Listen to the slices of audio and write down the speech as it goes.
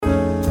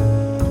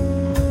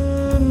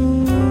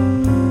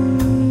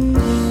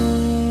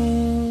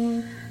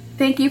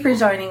you for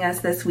joining us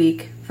this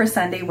week for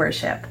Sunday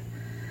worship.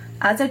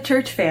 As a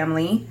church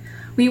family,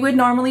 we would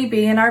normally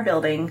be in our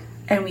building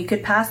and we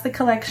could pass the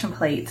collection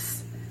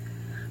plates.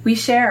 We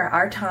share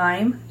our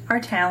time, our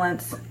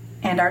talents,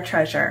 and our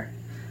treasure.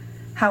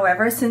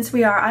 However, since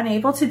we are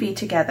unable to be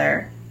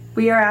together,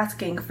 we are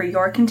asking for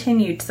your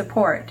continued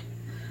support.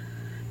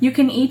 You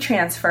can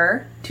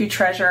e-transfer to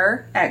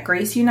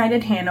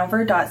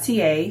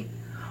treasurer@graceunitedhanover.ca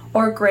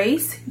or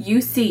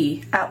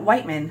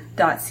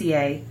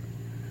graceuc@whiteman.ca.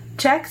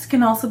 Checks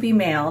can also be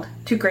mailed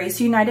to Grace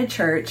United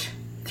Church,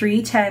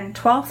 310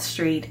 12th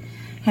Street,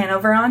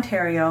 Hanover,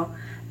 Ontario,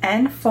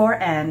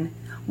 N4N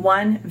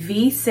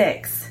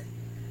 1V6.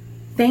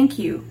 Thank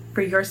you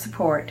for your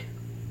support.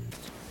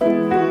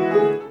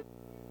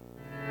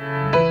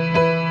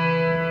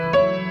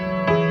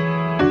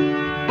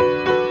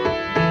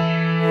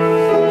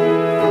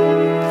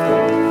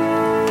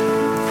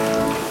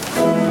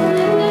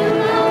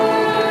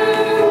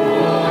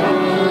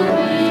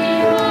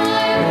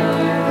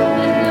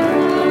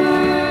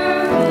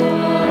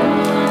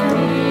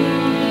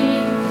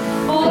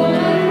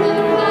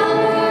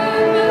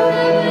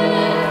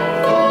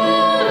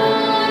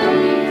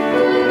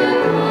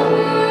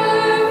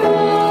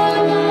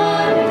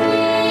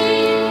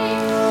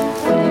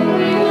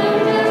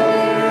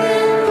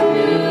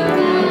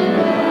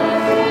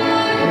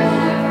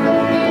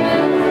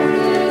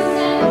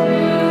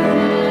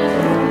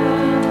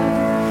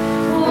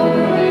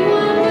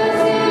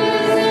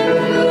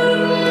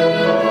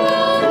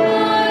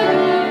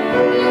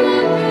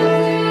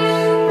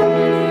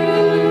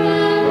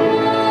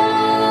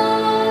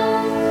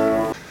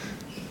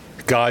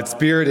 God's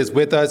Spirit is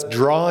with us,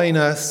 drawing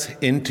us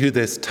into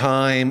this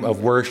time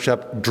of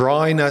worship,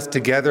 drawing us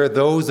together,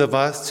 those of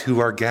us who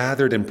are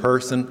gathered in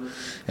person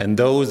and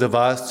those of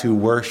us who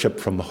worship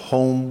from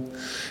home.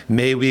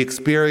 May we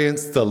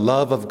experience the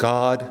love of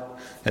God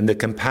and the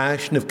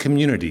compassion of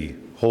community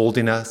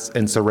holding us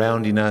and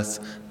surrounding us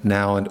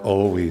now and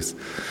always.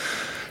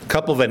 A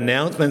couple of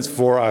announcements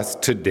for us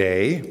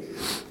today.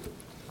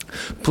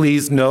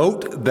 Please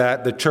note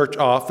that the church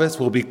office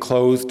will be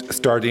closed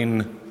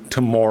starting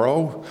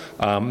tomorrow,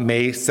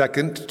 May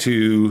 2nd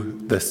to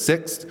the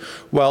 6th,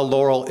 while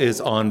Laurel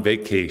is on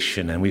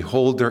vacation. And we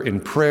hold her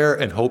in prayer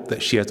and hope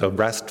that she has a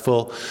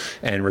restful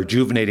and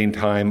rejuvenating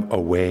time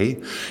away.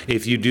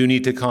 If you do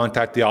need to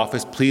contact the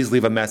office, please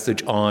leave a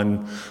message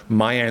on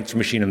my answer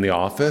machine in the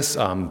office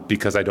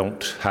because I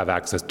don't have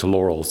access to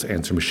Laurel's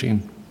answer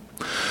machine.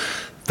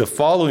 The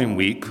following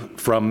week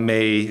from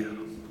May,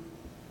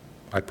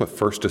 I put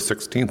 1st to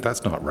 16th,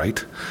 that's not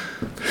right.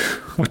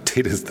 What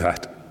date is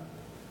that?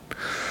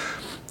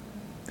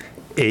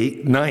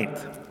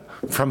 9th.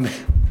 From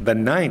the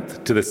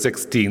 9th to the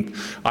 16th,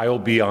 I will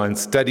be on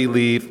study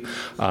leave.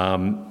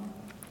 On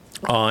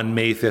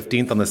May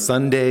 15th, on the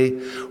Sunday,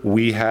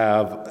 we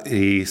have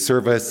a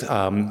service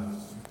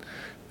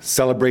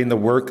celebrating the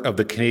work of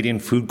the Canadian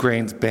Food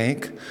Grains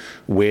Bank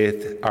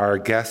with our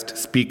guest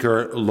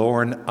speaker,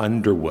 Lauren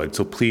Underwood.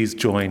 So please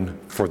join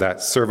for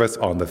that service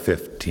on the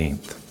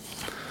 15th.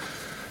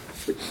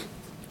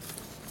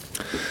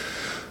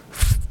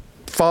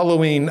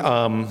 Following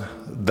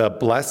the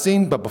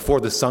blessing, but before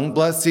the sung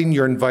blessing,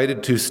 you're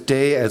invited to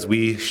stay as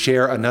we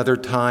share another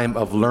time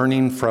of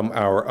learning from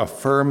our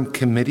Affirm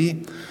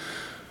committee.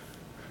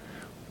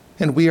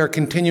 And we are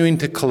continuing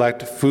to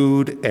collect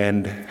food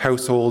and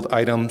household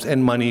items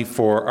and money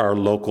for our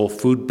local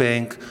food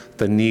bank.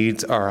 The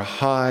needs are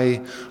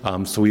high,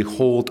 so we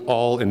hold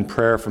all in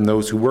prayer, from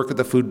those who work at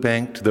the food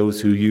bank to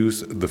those who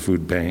use the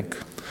food bank.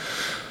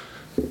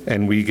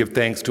 And we give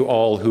thanks to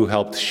all who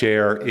helped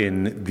share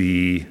in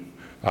the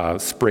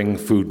spring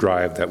food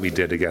drive that we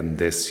did again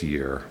this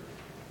year.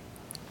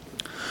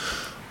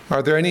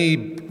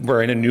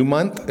 We're in a new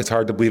month. It's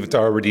hard to believe it's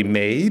already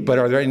May, but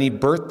are there any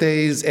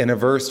birthdays,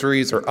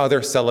 anniversaries, or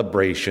other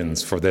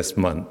celebrations for this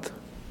month?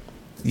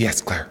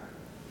 Yes, Claire.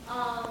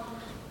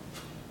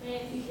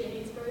 Nancy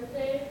Kitty's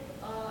birthday,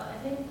 I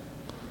think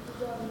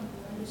it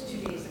was 2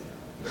 days ago.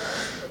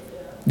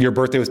 Your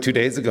birthday was 2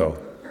 days ago?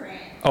 Her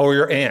aunt. Oh,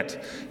 your aunt.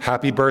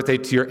 Happy birthday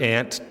to your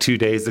aunt 2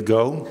 days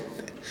ago.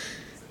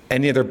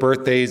 Any other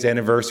birthdays,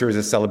 anniversaries,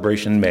 or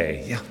celebration in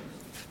May? Yeah.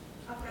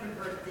 I've got a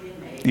birthday in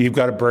May. You've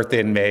got a birthday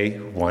in May.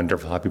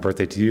 Wonderful. Happy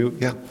birthday to you.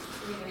 Yeah. We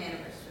have an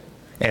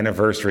anniversary.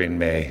 Anniversary in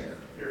May.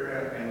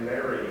 Vera and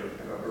Larry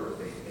have a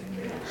birthday in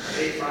May.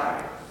 May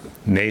 5.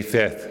 May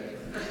 5th.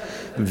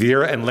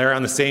 Vera and Larry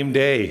on the same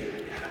day.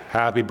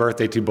 Happy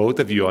birthday to both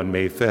of you on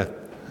May 5th.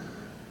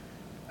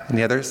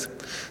 Any others?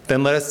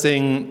 Then let us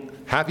sing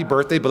happy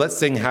birthday, but let's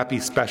sing happy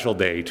special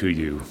day to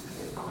you.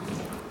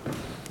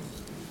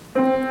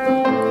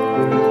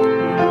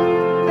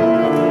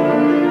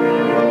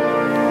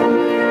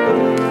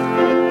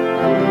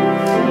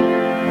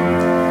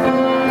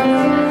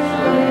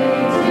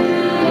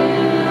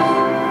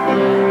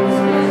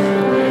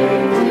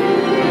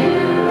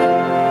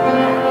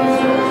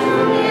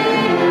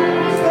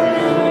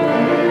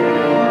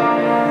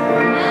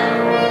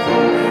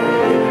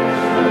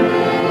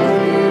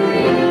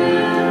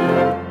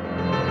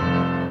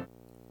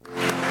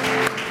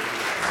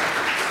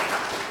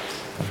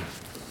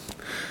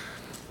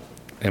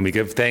 And we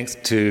give thanks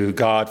to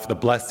God for the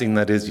blessing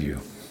that is you.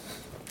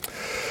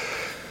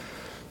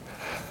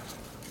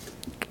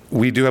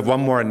 We do have one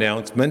more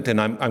announcement,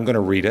 and I'm going to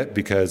read it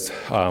because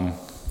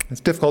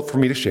it's difficult for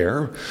me to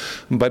share,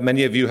 but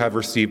many of you have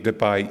received it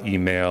by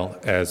email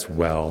as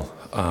well.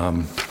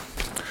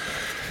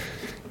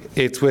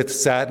 It's with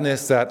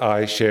sadness that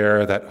I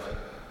share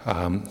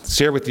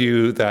with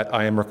you that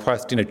I am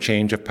requesting a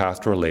change of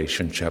pastoral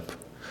relationship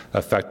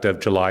effective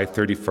July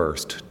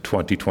 31st,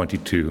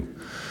 2022,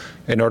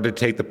 in order to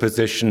take the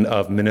position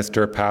of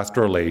Minister of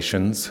Pastoral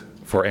Relations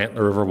for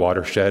Antler River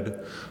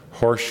Watershed,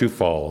 Horseshoe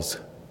Falls,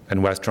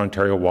 and Western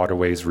Ontario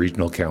Waterways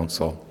Regional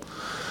Council.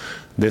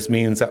 This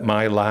means that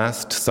my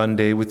last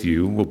Sunday with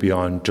you will be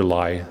on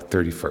July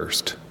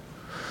 31st.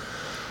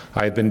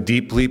 I have been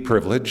deeply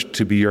privileged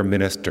to be your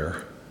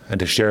minister and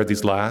to share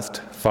these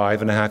last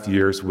 5.5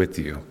 years with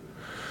you.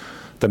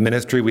 The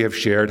ministry we have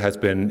shared has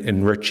been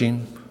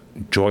enriching,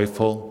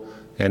 joyful,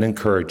 and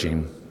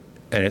encouraging,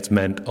 and it's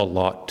meant a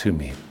lot to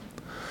me.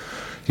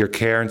 Your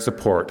care and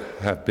support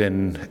have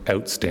been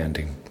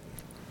outstanding.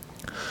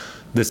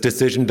 This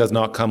decision does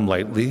not come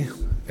lightly,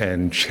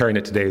 and sharing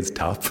it today is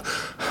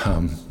tough.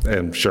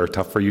 I'm sure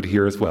tough for you to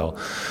hear as well.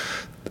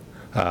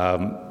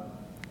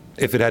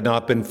 If it had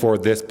not been for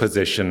this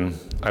position,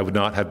 I would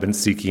not have been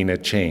seeking a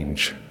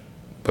change.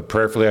 But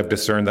prayerfully, I've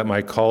discerned that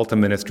my call to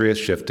ministry has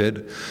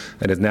shifted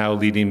and is now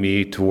leading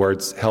me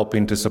towards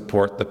helping to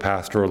support the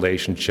pastoral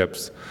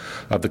relationships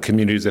of the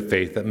communities of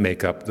faith that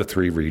make up the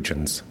 3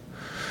 regions.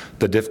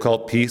 The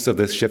difficult piece of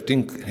this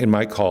shifting in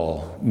my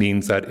call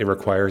means that it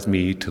requires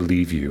me to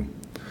leave you,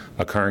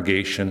 a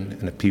congregation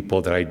and a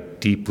people that I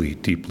deeply,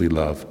 deeply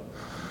love.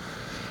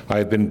 I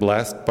have been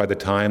blessed by the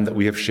time that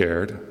we have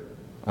shared.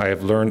 I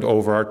have learned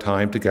over our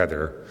time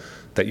together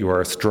that you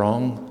are a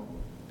strong,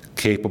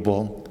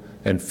 capable,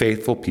 and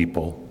faithful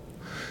people,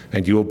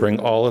 and you will bring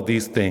all of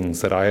these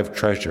things that I have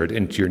treasured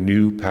into your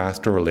new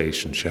pastoral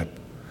relationship.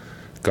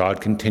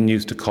 God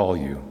continues to call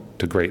you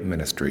to great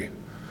ministry.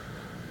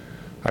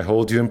 I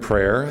hold you in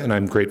prayer, and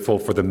I'm grateful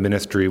for the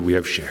ministry we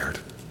have shared.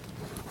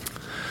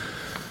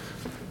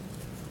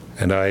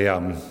 And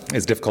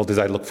as difficult as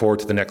I look forward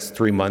to the next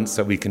 3 months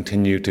that we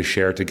continue to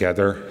share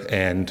together,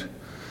 and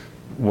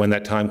when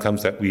that time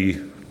comes that we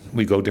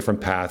go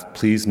different paths,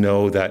 please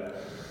know that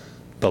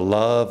the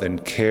love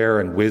and care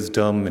and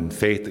wisdom and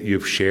faith that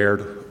you've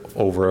shared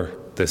over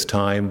this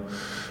time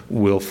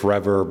I'll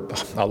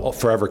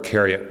forever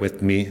carry it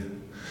with me,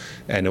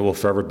 and it will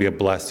forever be a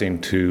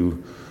blessing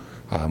to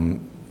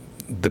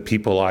the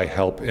people I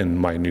help in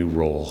my new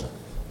role.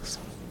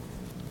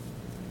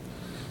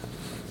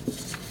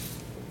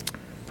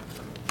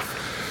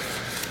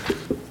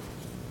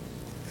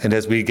 And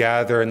as we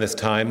gather in this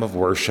time of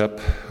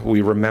worship,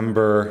 we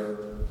remember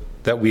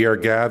that we are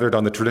gathered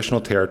on the traditional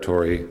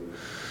territory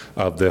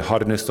of the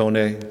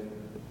Haudenosaunee,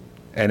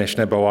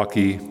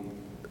 Anishinaabewaki,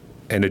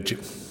 and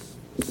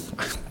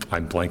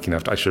I'm blanking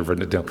out. I should have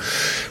written it down.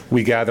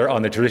 We gather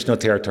on the traditional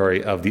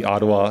territory of the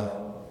Ottawa,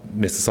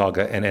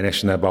 Mississauga, and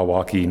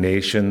Anishinaabewaki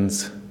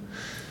nations,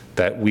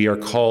 that we are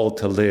called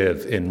to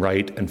live in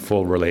right and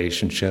full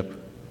relationship,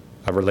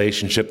 a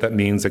relationship that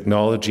means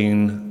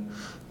acknowledging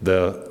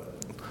the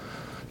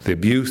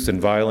abuse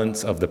and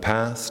violence of the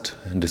past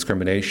and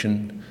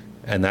discrimination,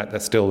 and that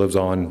still lives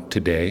on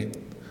today,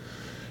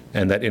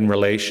 and that in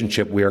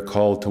relationship we are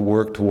called to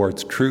work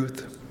towards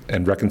truth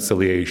and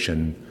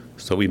reconciliation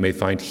so we may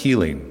find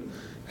healing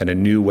and a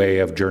new way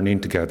of journeying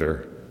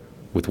together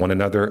with one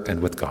another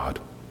and with God.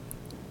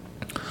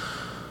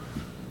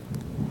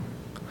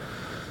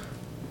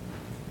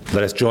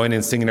 Let us join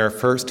in singing our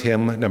first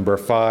hymn, number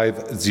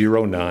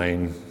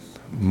 509,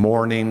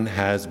 Morning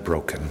Has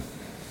Broken.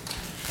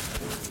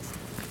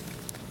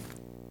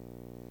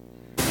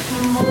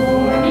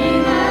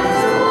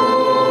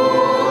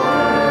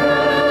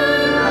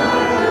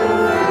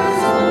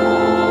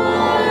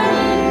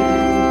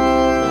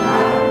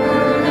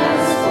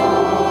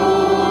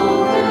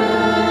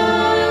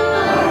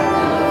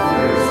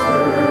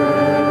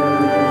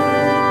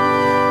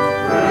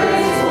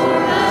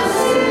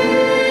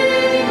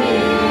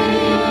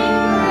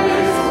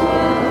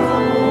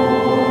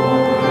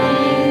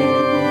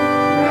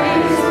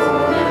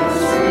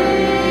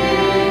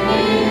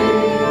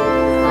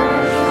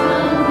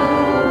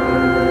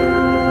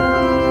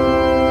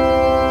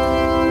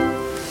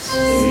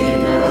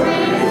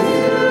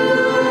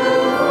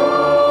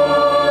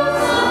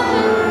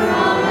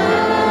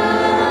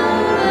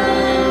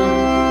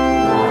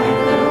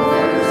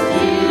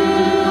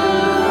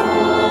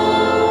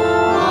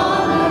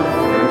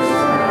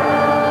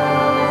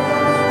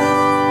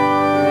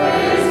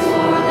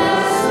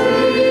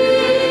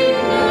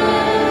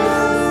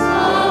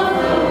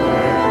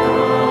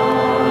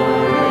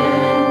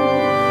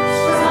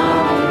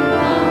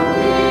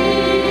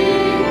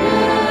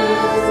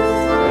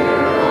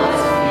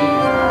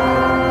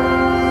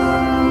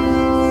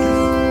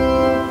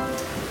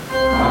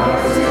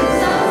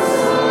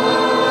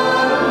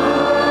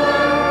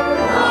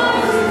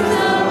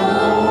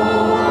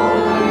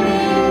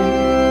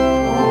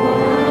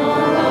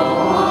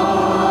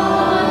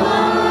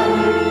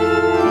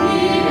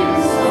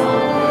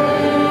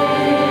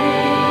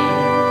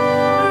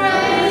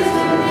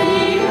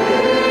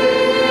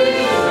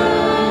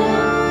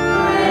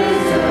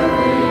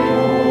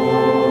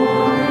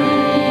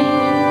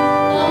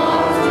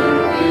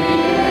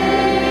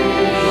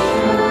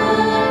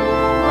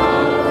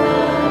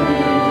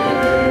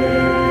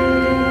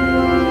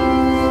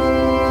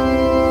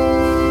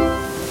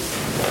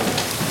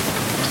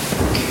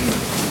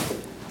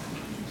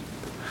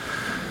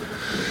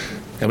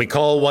 we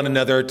call one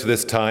another to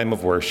this time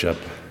of worship.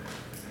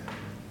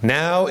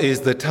 Now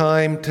is the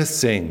time to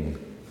sing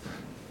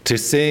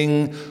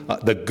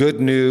the good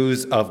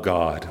news of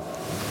God,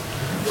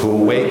 who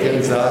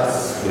awakens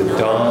us with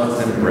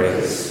dawn's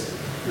embrace,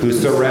 who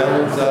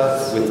surrounds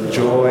us with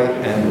joy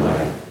and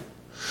light.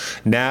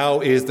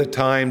 Now is the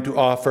time to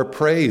offer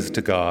praise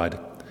to God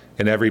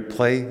in every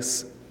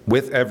place,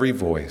 with every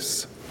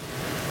voice,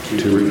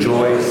 to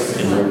rejoice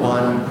in the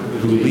one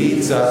who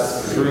leads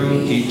us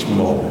through each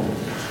moment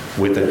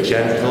with a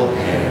gentle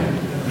hand.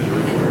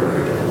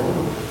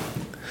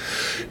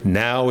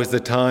 Now is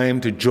the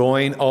time to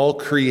join all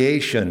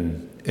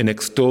creation in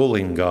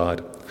extolling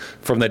God,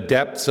 from the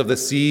depths of the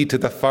sea to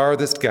the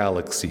farthest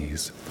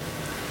galaxies.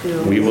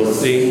 We will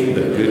sing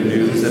the good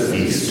news of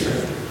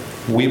Easter.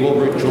 We will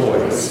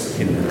rejoice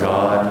in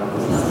God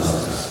who loves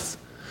us.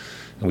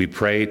 And we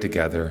pray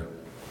together.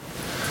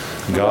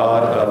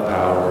 God of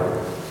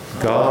power,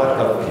 God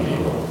of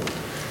people,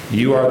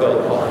 you are the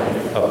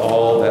life of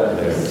all that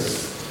lives,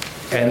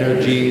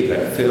 energy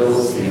that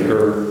fills the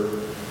earth,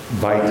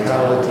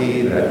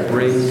 vitality that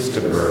brings to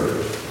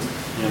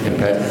birth,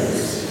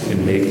 impetus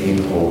in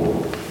making whole,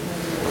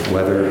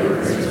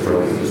 whether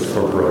exposed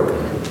or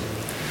broken.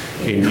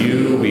 In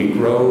you we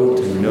grow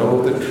to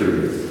know the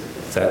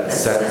truth that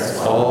sets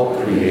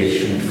all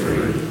creation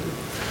free.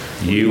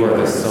 You are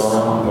the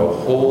song the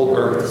whole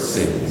earth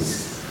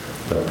sings,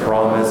 the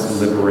promised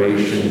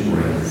liberation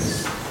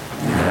brings,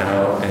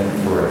 now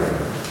and forever.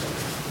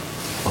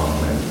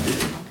 Amen.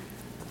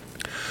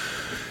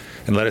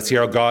 And let us hear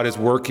how God is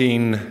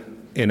working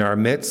in our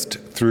midst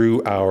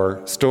through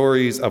our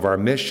stories of our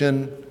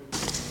mission.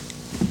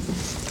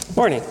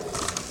 Morning.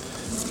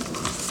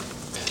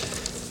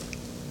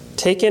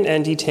 Taken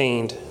and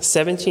detained,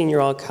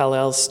 17-year-old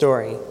Khalil's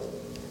story.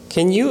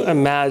 Can you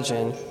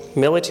imagine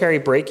military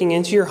breaking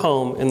into your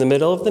home in the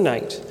middle of the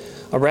night,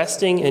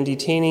 arresting and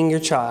detaining your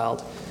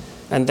child,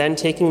 and then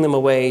taking them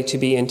away to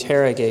be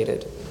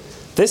interrogated?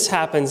 This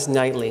happens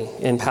nightly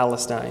in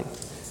Palestine.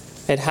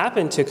 It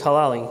happened to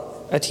Khalali,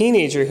 a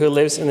teenager who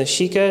lives in the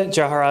Sheikha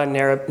Jarrah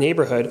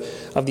neighborhood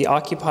of the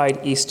occupied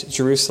East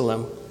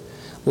Jerusalem.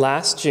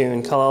 Last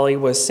June, Khalali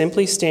was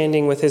simply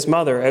standing with his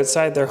mother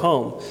outside their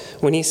home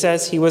when he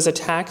says he was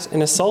attacked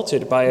and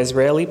assaulted by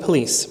Israeli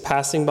police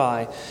passing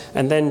by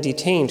and then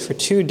detained for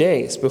 2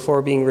 days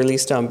before being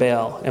released on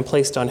bail and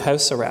placed on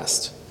house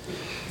arrest.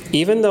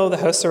 Even though the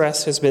house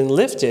arrest has been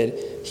lifted,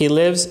 he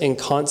lives in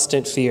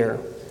constant fear.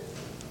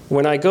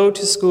 When I go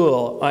to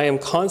school, I am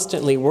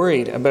constantly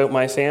worried about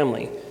my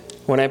family.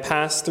 When I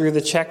pass through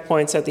the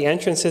checkpoints at the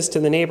entrances to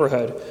the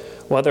neighborhood,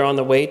 whether on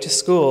the way to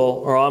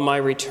school or on my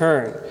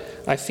return,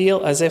 I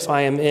feel as if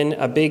I am in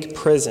a big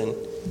prison,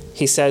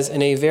 he says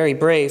in a very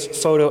brave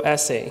photo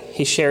essay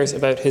he shares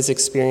about his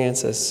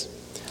experiences.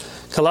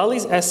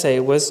 Khalali's essay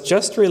was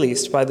just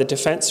released by the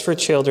Defense for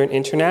Children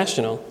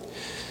International.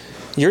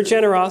 Your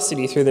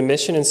generosity through the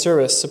mission and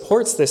service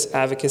supports this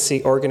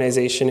advocacy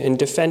organization in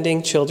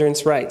defending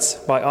children's rights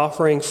by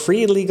offering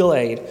free legal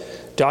aid,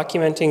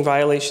 documenting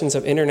violations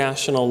of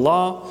international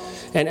law,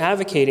 and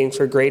advocating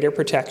for greater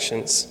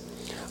protections.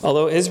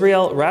 Although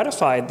Israel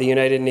ratified the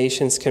United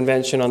Nations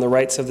Convention on the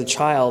Rights of the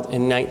Child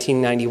in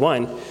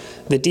 1991,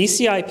 the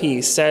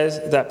DCIP says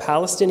that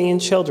Palestinian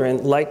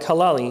children like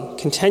Khalali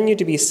continue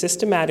to be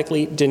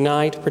systematically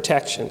denied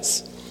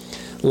protections.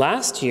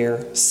 Last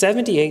year,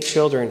 78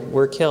 children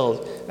were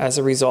killed as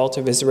a result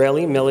of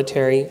Israeli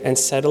military and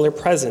settler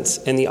presence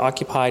in the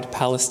occupied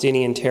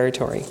Palestinian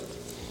territory.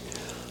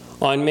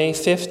 On May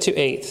 5th to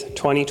 8th,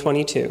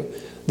 2022,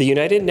 the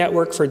United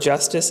Network for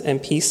Justice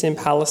and Peace in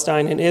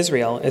Palestine and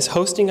Israel is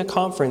hosting a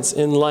conference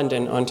in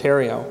London,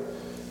 Ontario.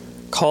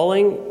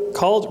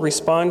 Called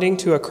Responding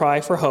to a Cry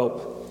for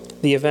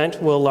Hope, the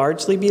event will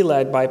largely be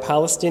led by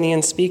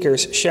Palestinian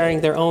speakers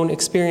sharing their own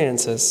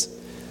experiences.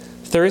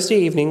 Thursday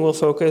evening will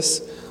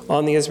focus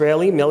on the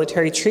Israeli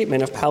military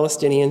treatment of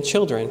Palestinian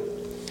children.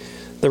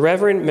 The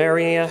Reverend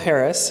Maria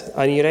Harris,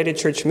 a United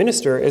Church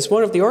minister, is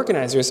one of the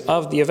organizers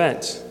of the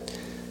event.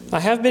 I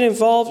have been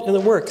involved in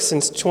the work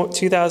since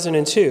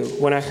 2002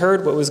 when I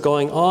heard what was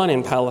going on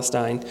in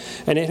Palestine,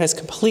 and it has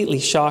completely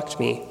shocked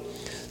me.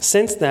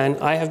 Since then,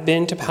 I have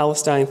been to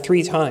Palestine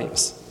 3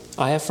 times.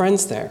 I have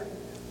friends there.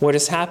 What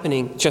is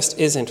happening just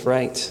isn't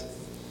right.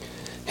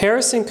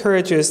 Harris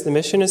encourages the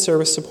mission and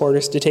service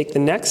supporters to take the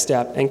next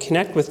step and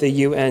connect with the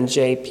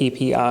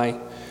UNJPPI.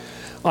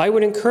 I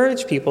would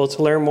encourage people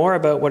to learn more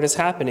about what is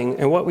happening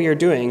and what we are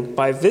doing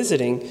by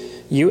visiting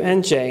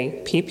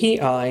unjppi.org.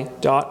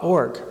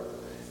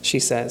 She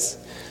says,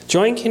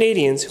 join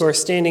Canadians who are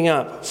standing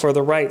up for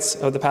the rights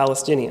of the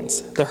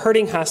Palestinians. The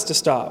hurting has to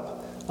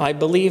stop. I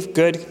believe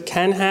good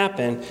can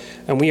happen,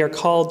 and we are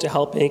called to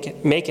help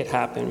make it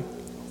happen.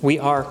 We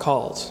are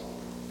called.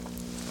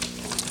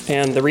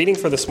 And the reading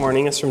for this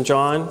morning is from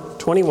John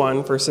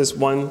 21, verses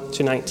 1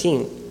 to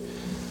 19.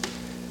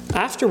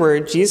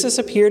 Afterward, Jesus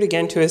appeared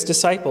again to his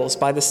disciples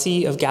by the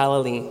Sea of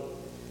Galilee.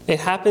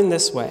 It happened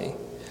this way.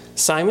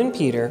 Simon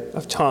Peter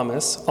of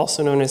Thomas,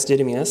 also known as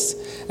Didymus,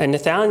 and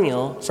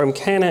Nathanael from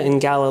Cana in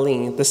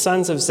Galilee, the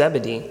sons of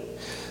Zebedee,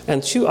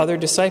 and 2 other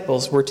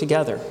disciples were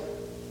together.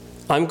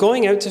 "I'm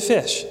going out to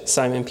fish,"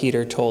 Simon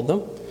Peter told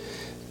them.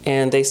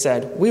 And they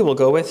said, "We will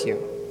go with you."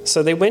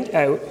 So they went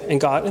out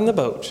and got in the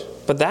boat,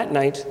 but that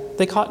night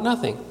they caught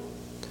nothing.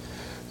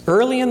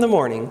 Early in the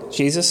morning,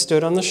 Jesus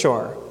stood on the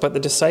shore, but the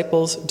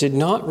disciples did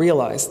not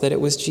realize that it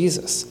was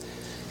Jesus.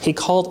 He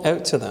called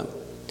out to them,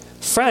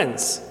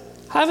 "Friends,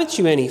 haven't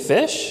you any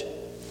fish?"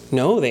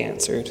 "No," they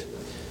answered.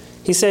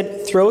 He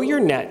said, "Throw your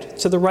net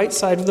to the right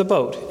side of the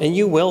boat, and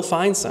you will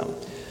find some."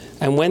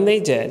 And when they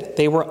did,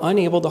 they were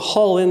unable to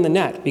haul in the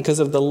net because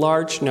of the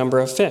large number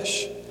of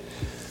fish.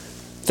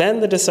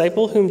 Then the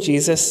disciple whom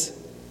Jesus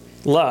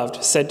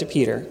loved said to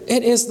Peter,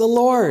 "It is the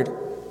Lord."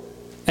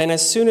 And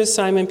as soon as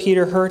Simon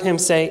Peter heard him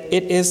say,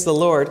 "It is the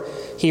Lord,"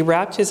 he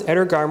wrapped his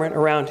outer garment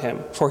around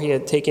him, for he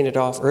had taken it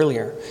off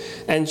earlier,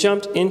 and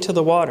jumped into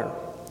the water.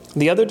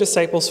 The other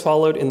disciples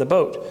followed in the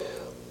boat,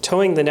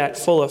 towing the net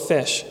full of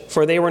fish,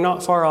 for they were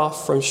not far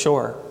off from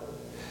shore,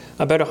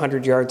 about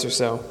 100 yards or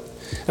so.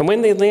 And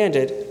when they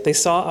landed, they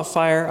saw a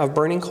fire of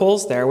burning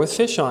coals there with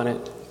fish on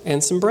it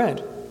and some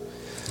bread.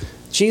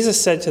 Jesus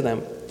said to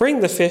them,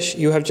 "Bring the fish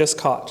you have just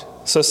caught."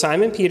 So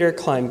Simon Peter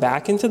climbed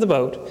back into the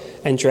boat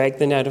and dragged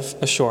the net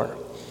ashore.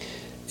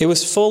 It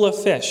was full of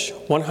fish,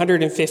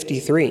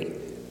 153,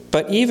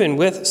 but even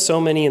with so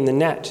many in the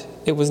net,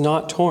 it was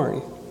not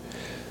torn.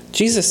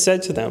 Jesus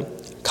said to them,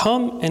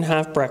 "Come and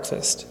have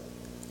breakfast."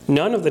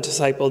 None of the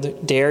disciples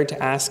dared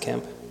to ask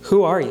him,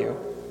 "Who are you?"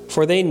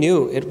 For they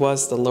knew it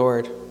was the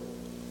Lord.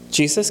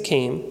 Jesus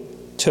came,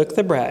 took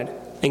the bread,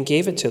 and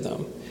gave it to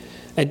them,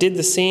 and did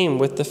the same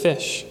with the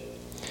fish.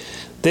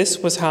 This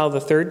was how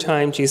the 3rd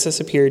time Jesus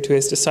appeared to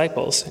his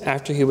disciples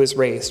after he was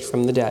raised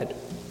from the dead.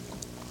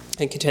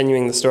 And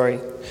continuing the story.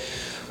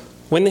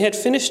 When they had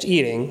finished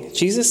eating,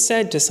 Jesus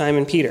said to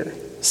Simon Peter,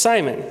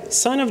 "Simon,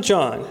 son of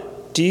John,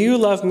 do you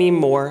love me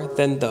more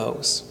than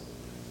those?"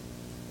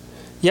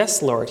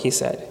 "Yes, Lord," he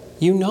said.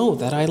 "You know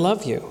that I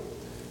love you."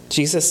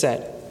 Jesus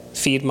said,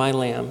 "Feed my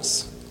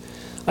lambs."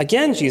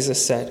 Again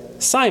Jesus said,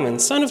 "Simon,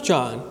 son of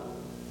John,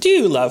 do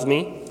you love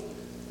me?"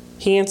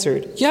 He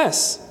answered,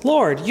 "Yes,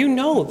 Lord, you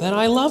know that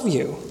I love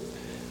you."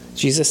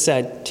 Jesus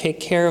said, "Take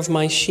care of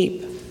my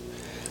sheep."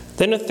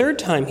 Then a 3rd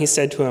time he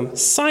said to him,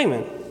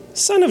 "Simon,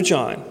 son of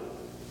John,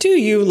 do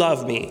you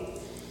love me?"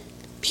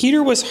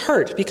 Peter was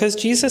hurt because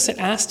Jesus had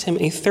asked him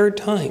a 3rd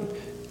time.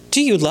 "Do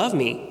you love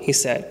me?" he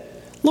said.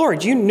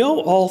 "Lord, you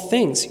know all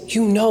things.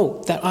 You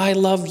know that I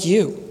love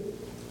you."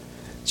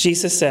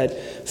 Jesus said,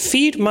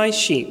 "Feed my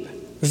sheep.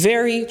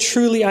 Very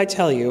truly I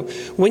tell you,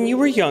 when you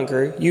were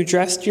younger, you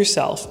dressed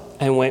yourself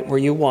and went where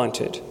you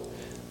wanted.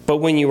 But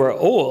when you are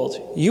old,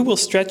 you will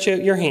stretch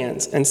out your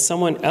hands, and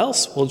someone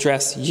else will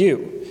dress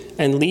you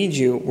and lead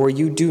you where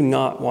you do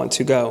not want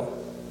to go."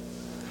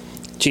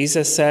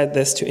 Jesus said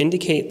this to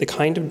indicate the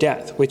kind of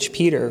death which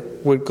Peter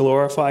would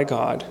glorify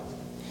God.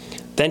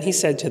 Then he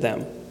said to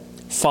them,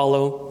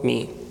 "Follow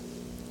me."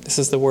 This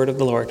is the word of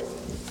the Lord.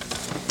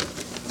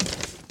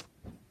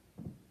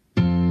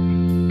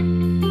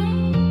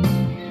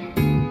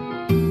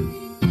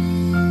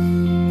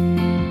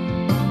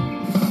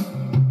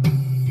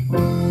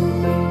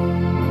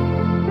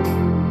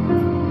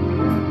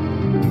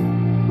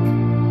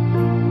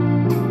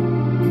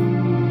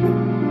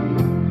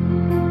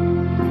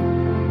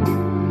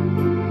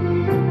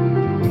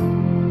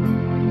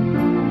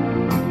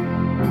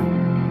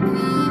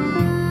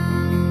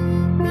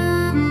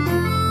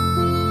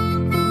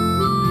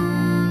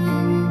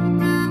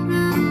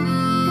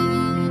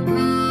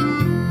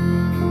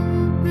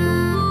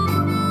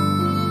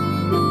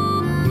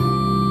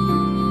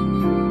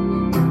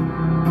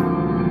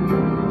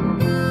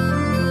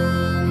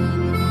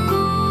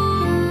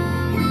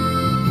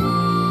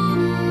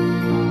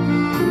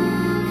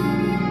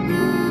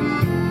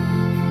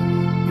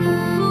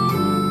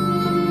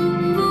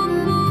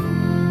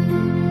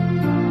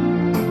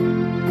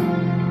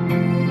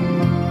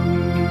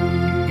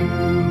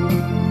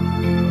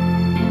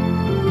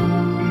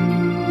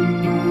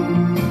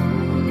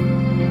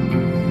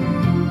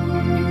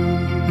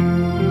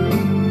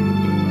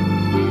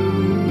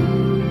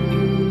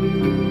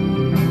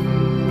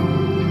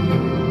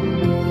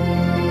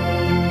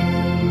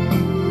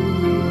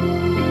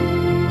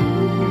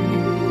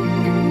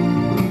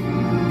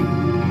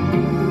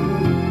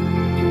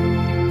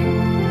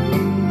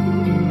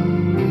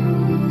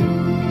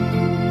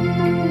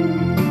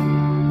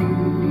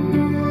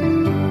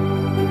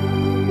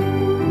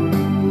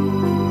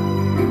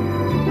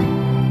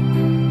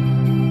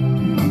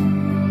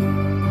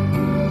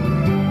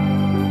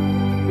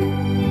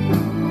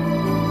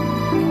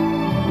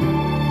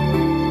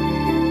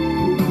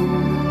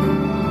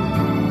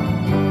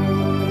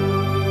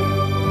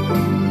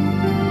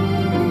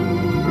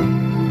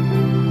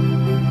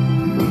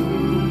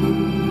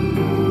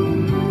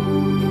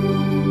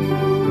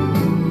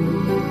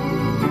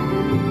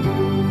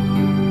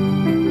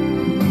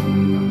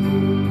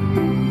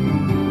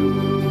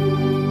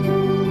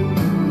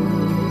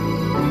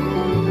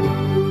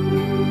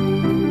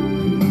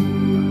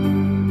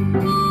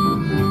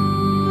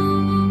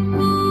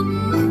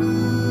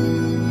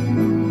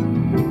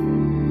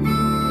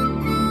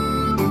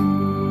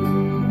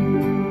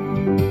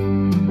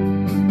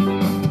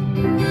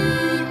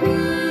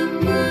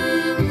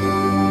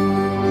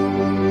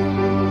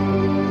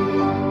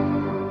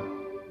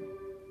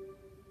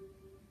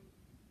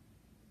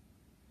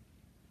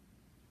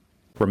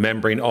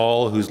 remembering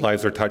all whose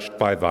lives are touched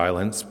by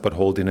violence, but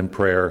holding in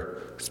prayer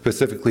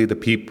specifically the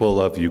people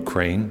of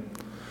Ukraine.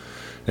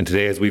 And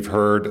today, as we've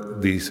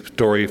heard the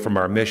story from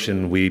our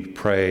mission, we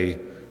pray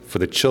for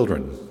the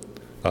children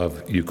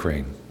of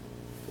Ukraine.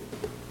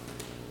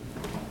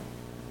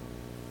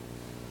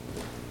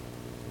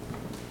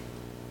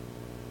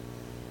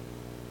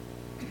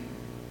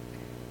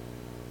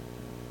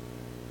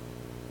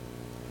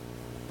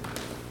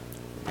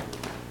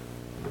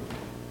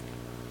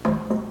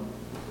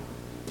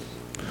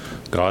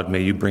 God,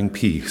 may you bring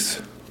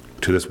peace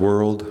to this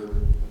world,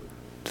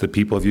 to the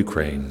people of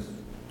Ukraine.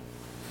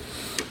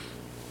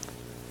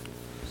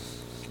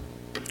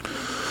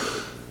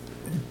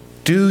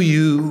 Do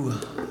you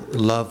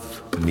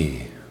love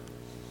me?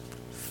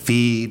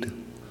 Feed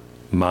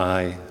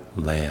my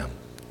lamb.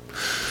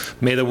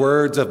 May the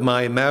words of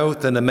my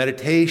mouth and the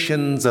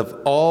meditations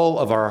of all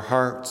of our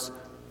hearts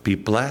be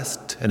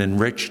blessed and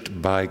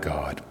enriched by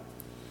God.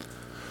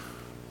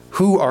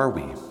 Who are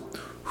we?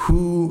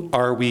 Who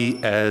are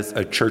we as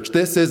a church?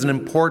 This is an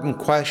important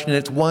question.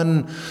 It's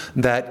one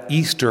that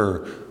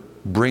Easter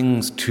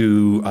brings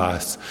to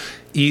us.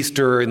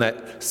 Easter, in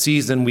that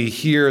season, we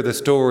hear the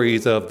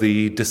stories of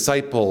the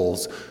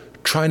disciples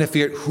trying to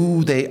figure out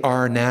who they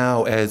are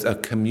now as a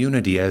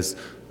community, as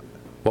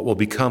what will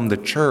become the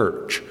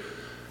church,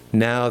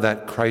 now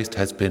that Christ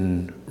has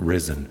been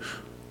risen.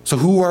 So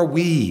who are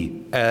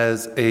we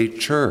as a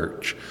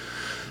church?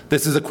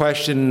 This is a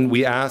question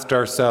we asked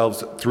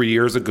ourselves 3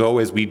 years ago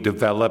as we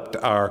developed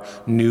our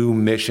new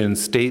mission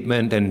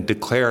statement and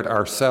declared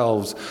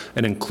ourselves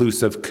an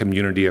inclusive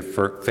community of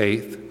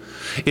faith.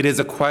 It is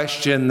a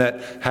question that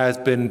has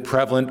been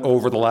prevalent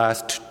over the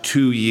last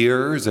 2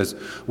 years as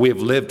we have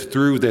lived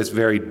through this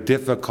very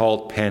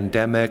difficult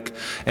pandemic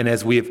and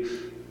as we have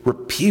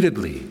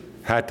repeatedly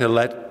had to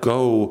let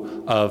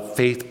go of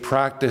faith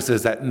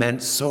practices that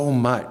meant so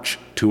much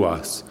to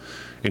us,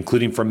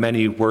 including for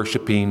many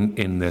worshiping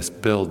in this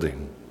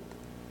building.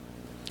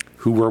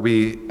 Who were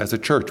we as a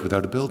church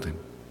without a building?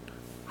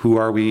 Who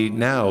are we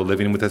now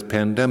living with this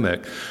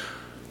pandemic?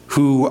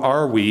 Who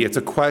are we? It's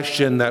a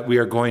question that we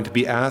are going to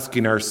be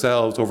asking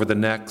ourselves over the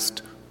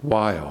next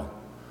while.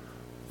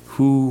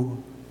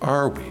 Who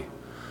are we?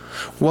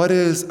 What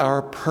is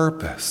our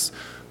purpose?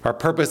 Our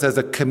purpose as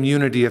a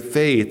community of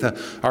faith,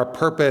 our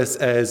purpose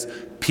as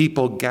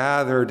people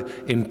gathered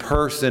in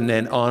person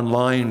and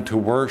online to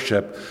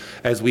worship,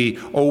 as we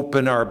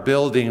open our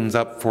buildings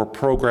up for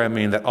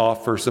programming that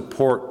offers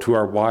support to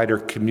our wider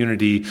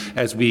community,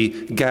 as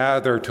we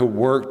gather to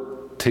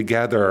work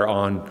together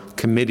on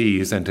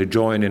committees and to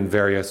join in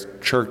various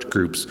church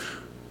groups.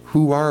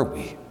 Who are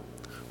we?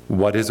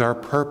 What is our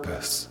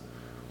purpose?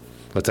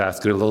 Let's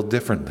ask it a little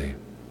differently.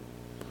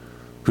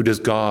 Who does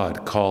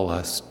God call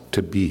us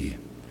to be?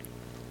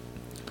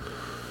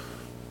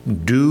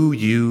 Do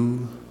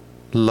you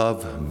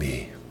love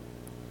me?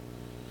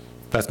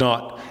 That's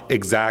not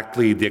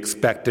exactly the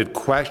expected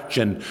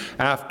question.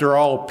 After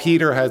all,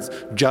 Peter has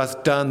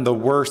just done the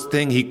worst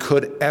thing he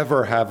could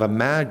ever have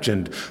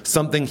imagined,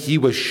 something he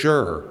was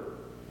sure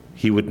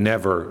he would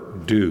never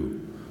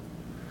do.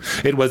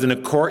 It was in a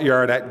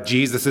courtyard at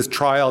Jesus'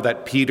 trial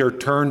that Peter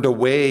turned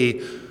away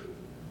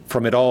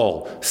from it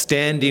all.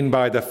 Standing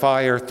by the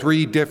fire,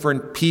 3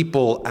 different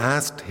people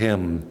asked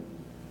him,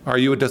 "Are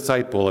you a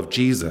disciple of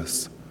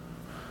Jesus?"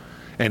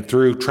 And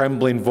through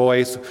trembling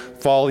voice,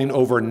 falling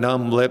over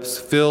numb lips,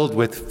 filled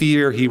with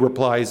fear, he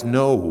replies,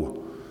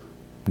 "No,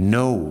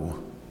 no,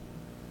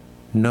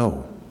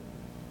 no."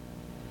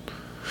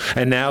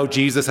 And now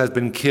Jesus has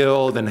been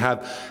killed and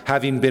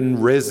having been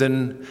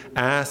risen,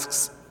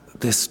 asks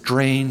this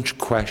strange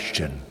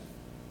question.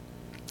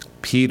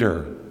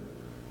 Peter,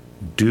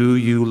 do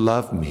you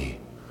love me?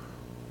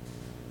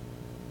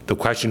 The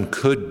question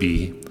could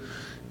be,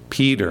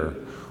 Peter,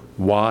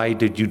 why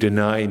did you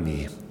deny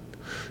me?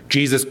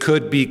 Jesus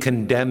could be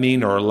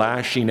condemning or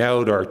lashing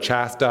out or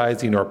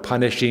chastising or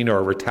punishing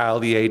or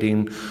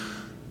retaliating.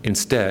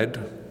 Instead,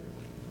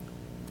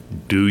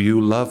 do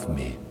you love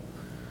me?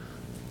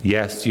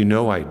 Yes, you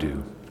know I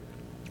do.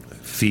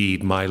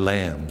 Feed my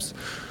lambs.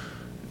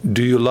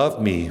 Do you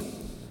love me?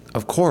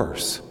 Of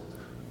course.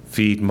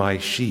 Feed my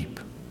sheep.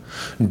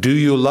 Do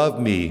you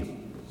love me?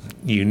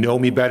 You know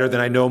me better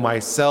than I know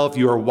myself.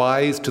 You are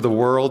wise to the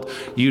world.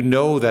 You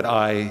know that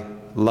I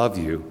love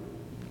you.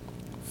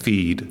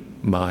 Feed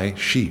my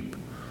sheep.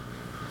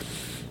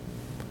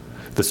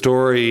 The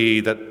story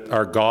that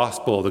our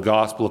gospel, the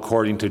gospel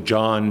according to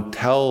John,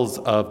 tells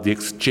of the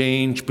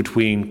exchange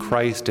between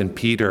Christ and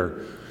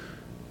Peter,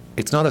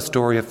 it's not a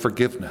story of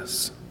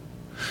forgiveness.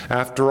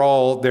 After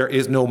all, there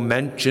is no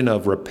mention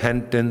of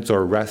repentance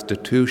or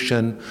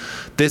restitution.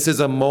 This is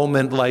a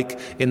moment like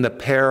in the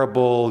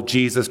parable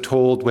Jesus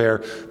told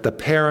where the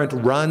parent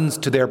runs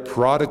to their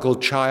prodigal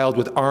child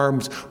with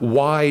arms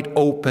wide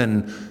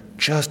open,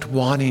 just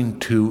wanting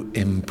to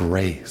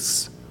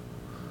embrace.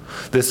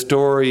 The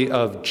story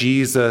of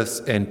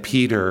Jesus and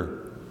Peter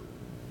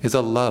is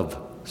a love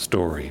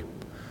story.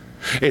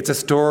 It's a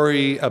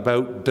story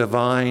about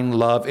divine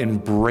love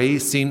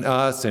embracing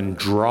us and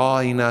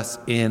drawing us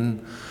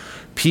in,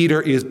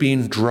 Peter is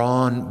being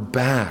drawn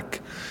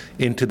back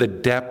into the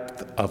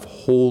depth of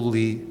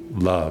holy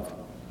love.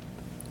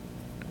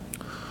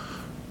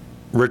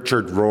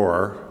 Richard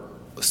Rohr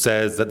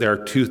says that there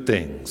are two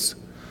things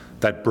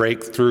that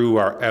break through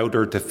our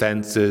outer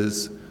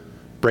defenses,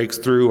 breaks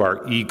through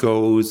our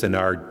egos and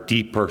our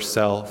deeper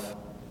self.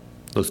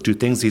 Those two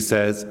things, he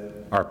says,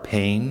 are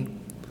pain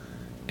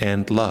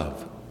and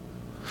love.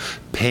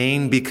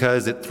 Pain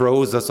because it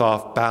throws us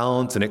off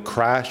balance and it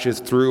crashes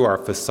through our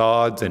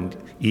facades and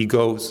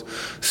egos,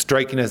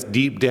 striking us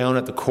deep down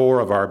at the core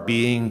of our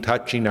being,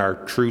 touching our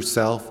true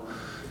self.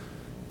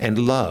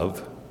 And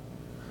love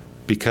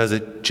because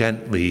it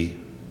gently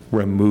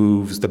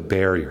removes the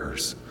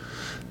barriers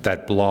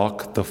that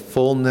block the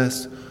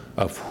fullness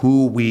of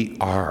who we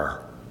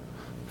are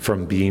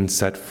from being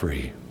set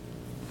free.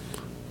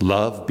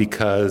 Love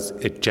because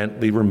it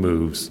gently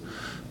removes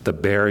the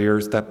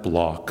barriers that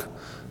block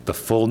the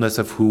fullness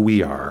of who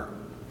we are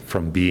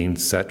from being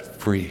set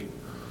free.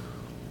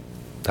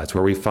 That's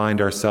where we find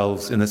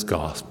ourselves in this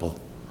gospel.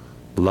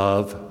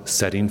 Love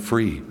setting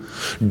free.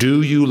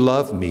 Do you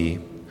love me?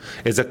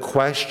 Is a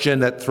question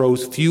that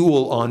throws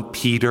fuel on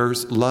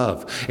Peter's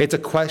love. It's a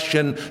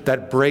question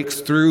that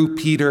breaks through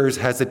Peter's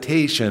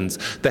hesitations,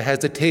 the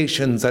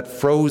hesitations that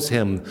froze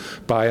him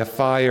by a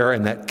fire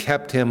and that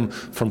kept him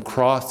from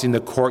crossing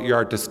the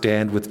courtyard to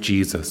stand with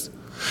Jesus.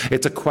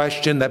 It's a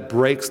question that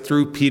breaks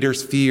through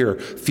Peter's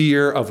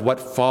fear of what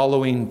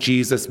following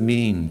Jesus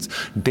means,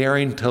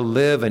 daring to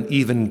live and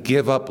even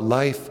give up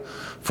life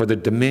for the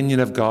dominion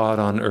of God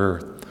on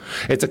earth.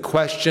 It's a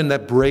question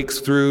that breaks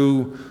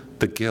through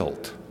the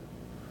guilt.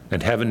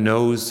 And heaven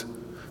knows,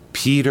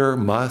 Peter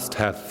must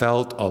have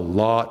felt a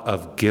lot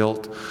of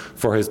guilt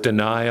for his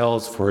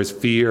denials, for his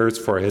fears,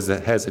 for his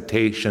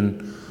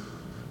hesitation.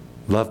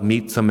 Love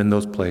meets him in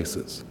those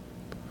places.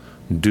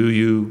 Do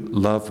you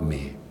love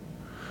me?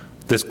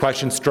 This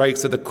question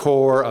strikes at the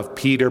core of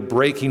Peter,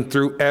 breaking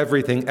through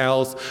everything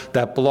else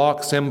that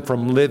blocks him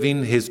from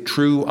living his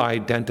true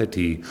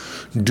identity.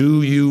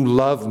 Do you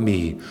love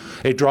me?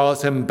 It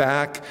draws him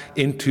back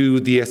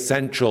into the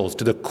essentials,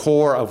 to the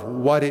core of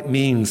what it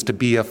means to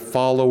be a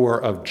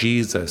follower of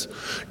Jesus.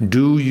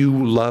 Do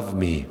you love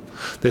me?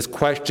 This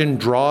question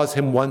draws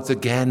him once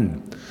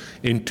again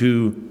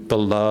into the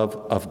love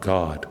of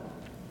God.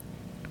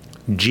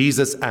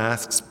 Jesus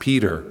asks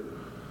Peter,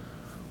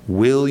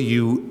 will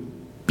you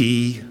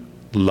be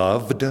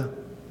loved?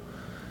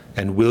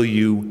 And will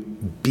you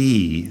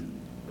be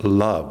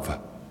love?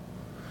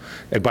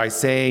 And by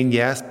saying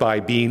yes, by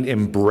being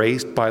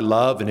embraced by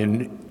love and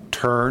in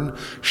turn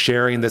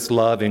sharing this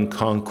love in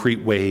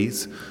concrete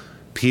ways,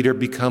 Peter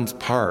becomes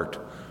part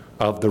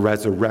of the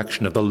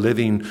resurrection, of the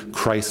living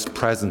Christ's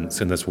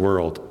presence in this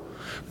world.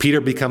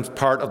 Peter becomes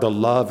part of the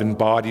love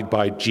embodied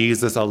by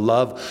Jesus, a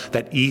love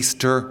that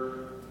Easter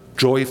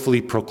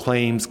joyfully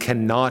proclaims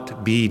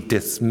cannot be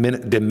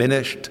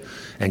diminished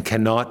and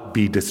cannot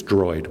be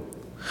destroyed.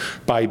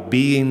 By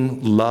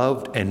being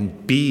loved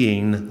and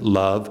being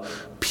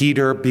love,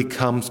 Peter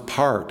becomes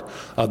part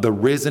of the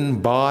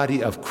risen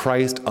body of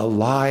Christ,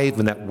 alive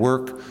and at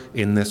work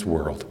in this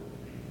world.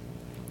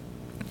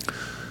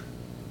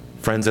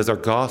 Friends, as our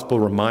gospel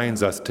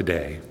reminds us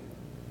today,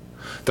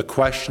 the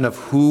question of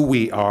who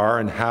we are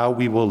and how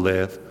we will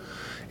live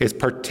is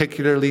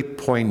particularly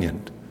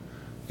poignant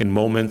in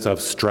moments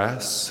of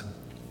stress,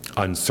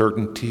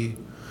 uncertainty,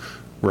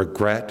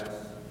 regret,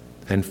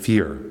 and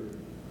fear.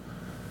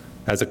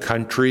 As a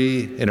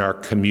country, in our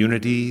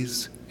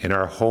communities, in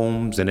our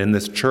homes, and in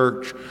this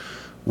church,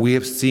 we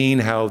have seen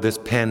how this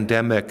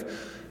pandemic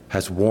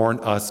has worn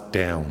us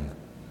down.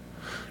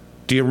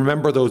 Do you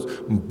remember those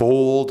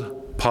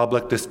bold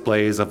public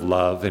displays of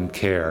love and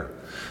care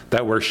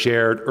that were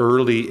shared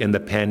early in the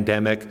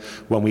pandemic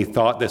when we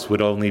thought this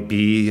would only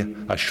be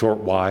a short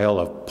while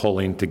of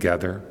pulling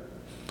together?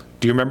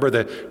 Do you remember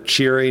the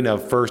cheering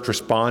of first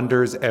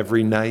responders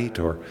every night,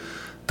 or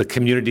the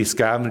community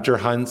scavenger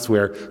hunts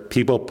where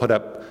people put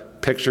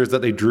up pictures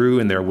that they drew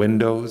in their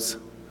windows,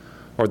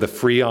 or the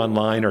free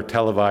online or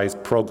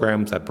televised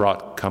programs that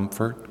brought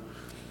comfort?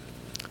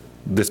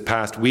 This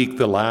past week,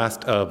 the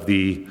last of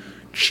the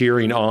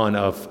cheering on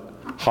of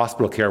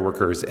hospital care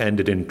workers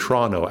ended in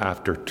Toronto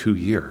after 2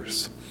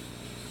 years.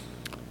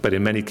 But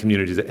in many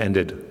communities, it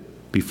ended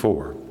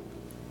before.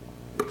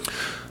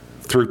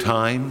 Through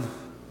time,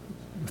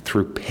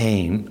 through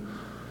pain,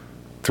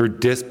 through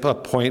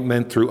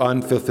disappointment, through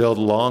unfulfilled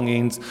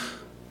longings,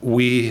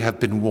 we have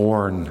been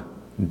worn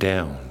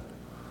down.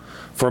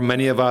 For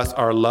many of us,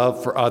 our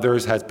love for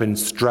others has been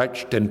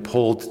stretched and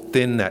pulled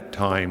thin at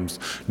times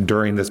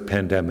during this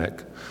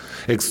pandemic.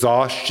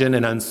 Exhaustion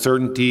and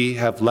uncertainty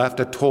have left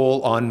a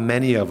toll on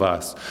many of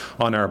us,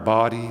 on our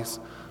bodies,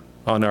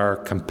 on our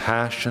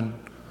compassion,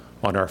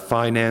 on our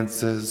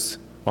finances,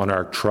 on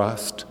our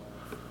trust.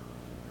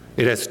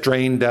 It has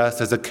strained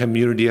us as a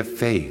community of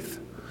faith,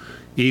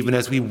 even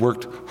as we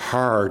worked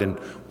hard and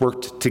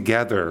worked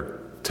together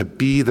to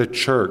be the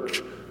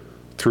church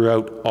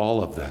throughout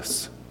all of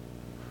this.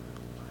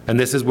 And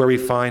this is where we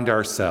find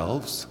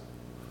ourselves,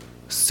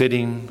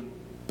 sitting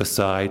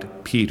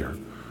beside Peter,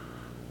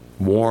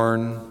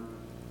 worn,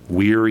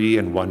 weary,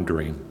 and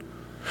wondering.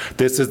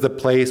 This is the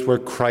place where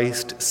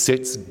Christ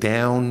sits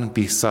down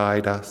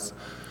beside us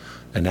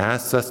and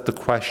asks us the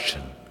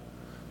question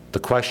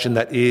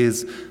that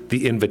is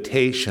the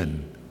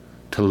invitation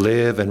to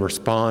live and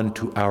respond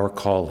to our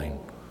calling.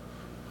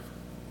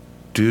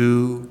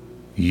 Do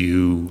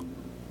you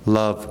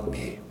love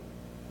me?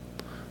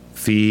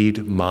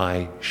 Feed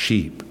my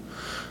sheep.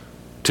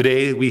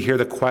 Today we hear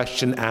the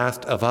question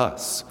asked of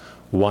us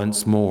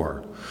once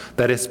more,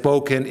 that is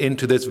spoken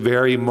into this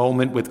very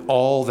moment with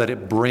all that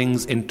it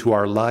brings into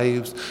our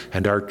lives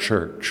and our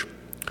church.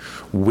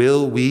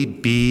 Will we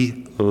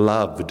be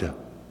loved?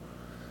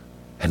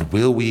 And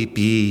will we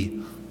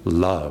be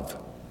love?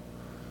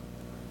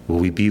 Will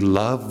we be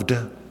loved?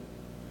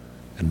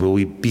 And will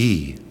we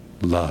be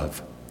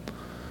love?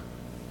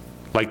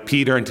 Like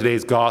Peter in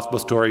today's gospel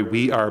story,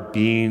 we are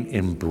being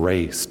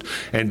embraced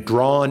and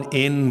drawn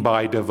in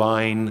by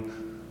divine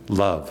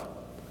love,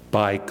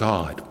 by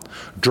God,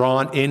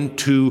 drawn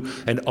into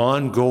an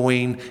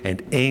ongoing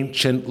and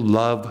ancient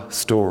love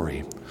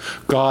story.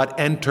 God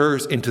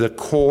enters into the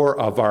core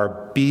of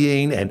our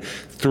being, and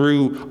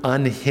through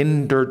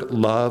unhindered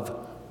love,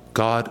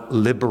 God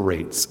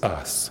liberates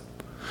us.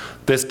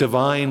 This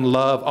divine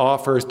love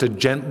offers to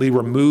gently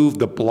remove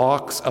the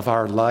blocks of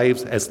our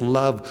lives, as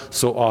love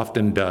so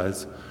often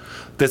does.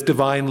 This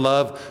divine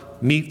love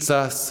meets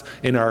us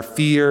in our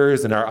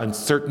fears and our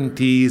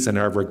uncertainties and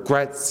our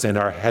regrets and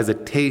our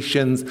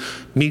hesitations,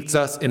 meets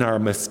us in our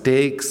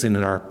mistakes and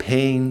in our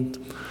pain,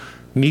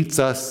 meets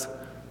us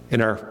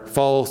in our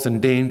false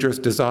and dangerous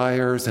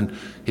desires, and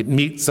it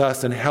meets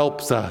us and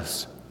helps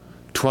us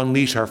to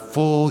unleash our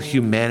full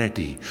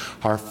humanity,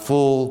 our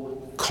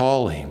full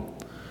calling,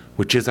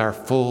 which is our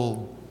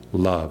full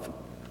love.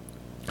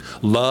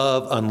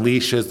 Love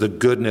unleashes the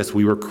goodness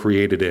we were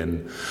created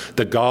in,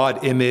 the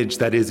God image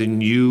that is in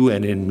you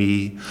and in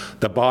me,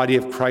 the body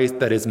of Christ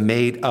that is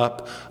made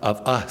up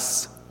of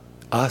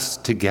us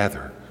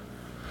together.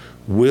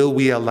 Will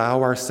we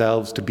allow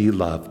ourselves to be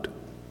loved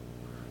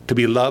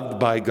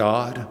by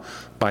God,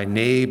 by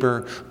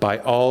neighbor, by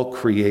all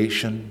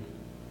creation?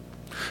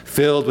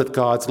 Filled with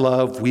God's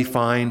love, we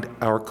find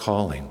our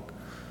calling.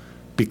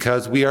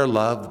 Because we are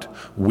loved,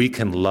 we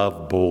can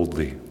love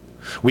boldly.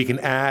 We can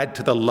add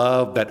to the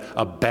love that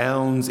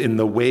abounds in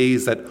the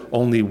ways that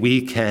only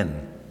we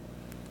can.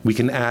 We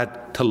can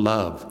add to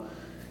love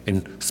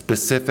in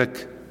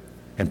specific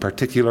and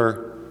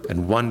particular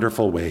and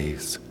wonderful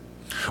ways.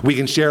 We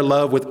can share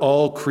love with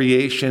all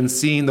creation,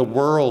 seeing the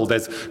world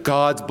as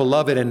God's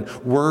beloved and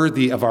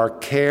worthy of our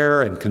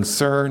care and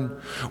concern.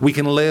 We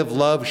can live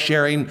love,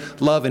 sharing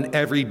love in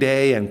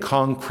everyday and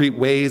concrete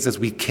ways as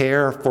we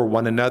care for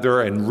one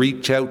another and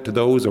reach out to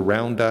those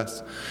around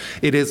us.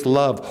 It is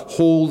love,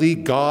 holy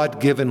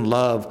God-given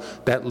love,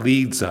 that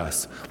leads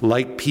us,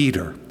 like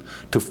Peter,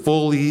 to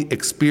fully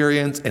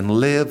experience and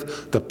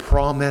live the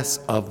promise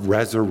of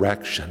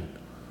resurrection.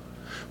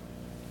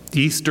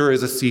 Easter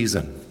is a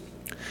season.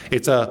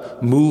 It's a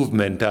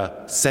movement,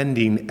 a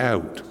sending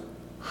out.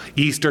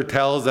 Easter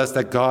tells us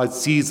that God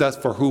sees us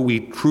for who we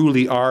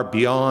truly are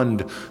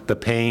beyond the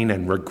pain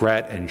and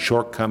regret and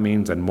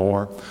shortcomings and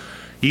more.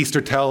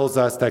 Easter tells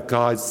us that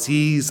God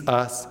sees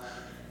us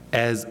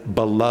as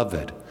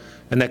beloved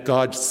and that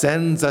God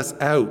sends us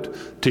out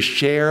to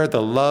share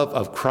the love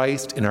of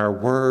Christ in our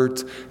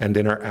words and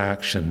in our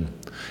action.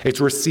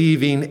 It's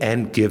receiving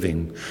and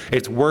giving.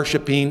 It's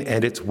worshiping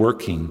and it's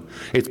working.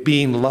 It's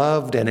being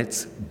loved and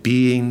it's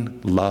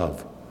being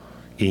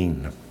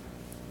loving.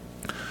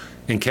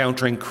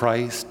 Encountering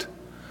Christ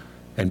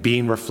and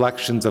being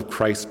reflections of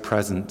Christ's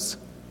presence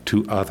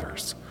to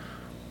others.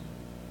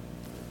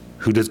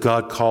 Who does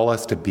God call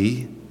us to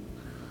be?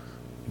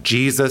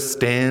 Jesus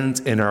stands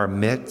in our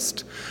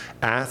midst,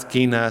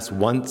 asking us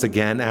once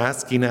again,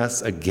 asking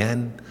us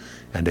again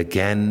and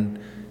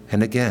again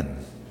and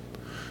again,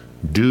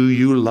 do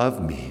you love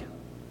me?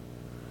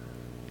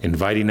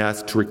 Inviting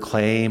us to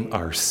reclaim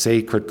our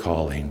sacred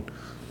calling,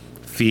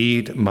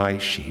 feed my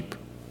sheep.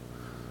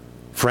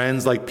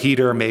 Friends, like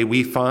Peter, may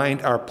we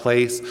find our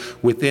place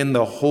within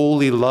the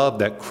holy love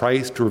that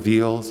Christ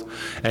reveals,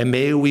 and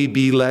may we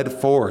be led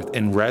forth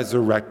in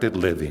resurrected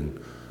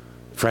living.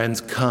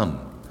 Friends, come.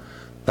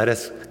 Let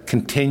us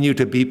continue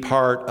to be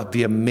part of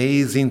the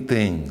amazing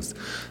things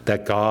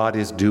that God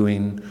is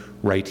doing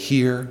right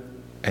here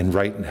and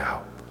right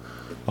now.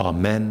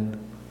 Amen,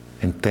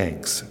 and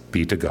thanks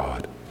be to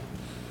God.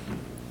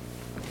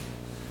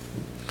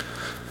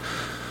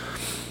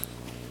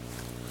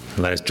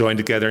 Let us join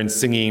together in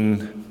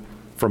singing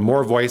from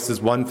More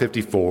Voices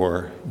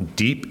 154,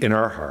 Deep in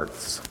Our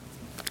Hearts.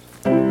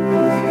 Deep in our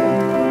hearts.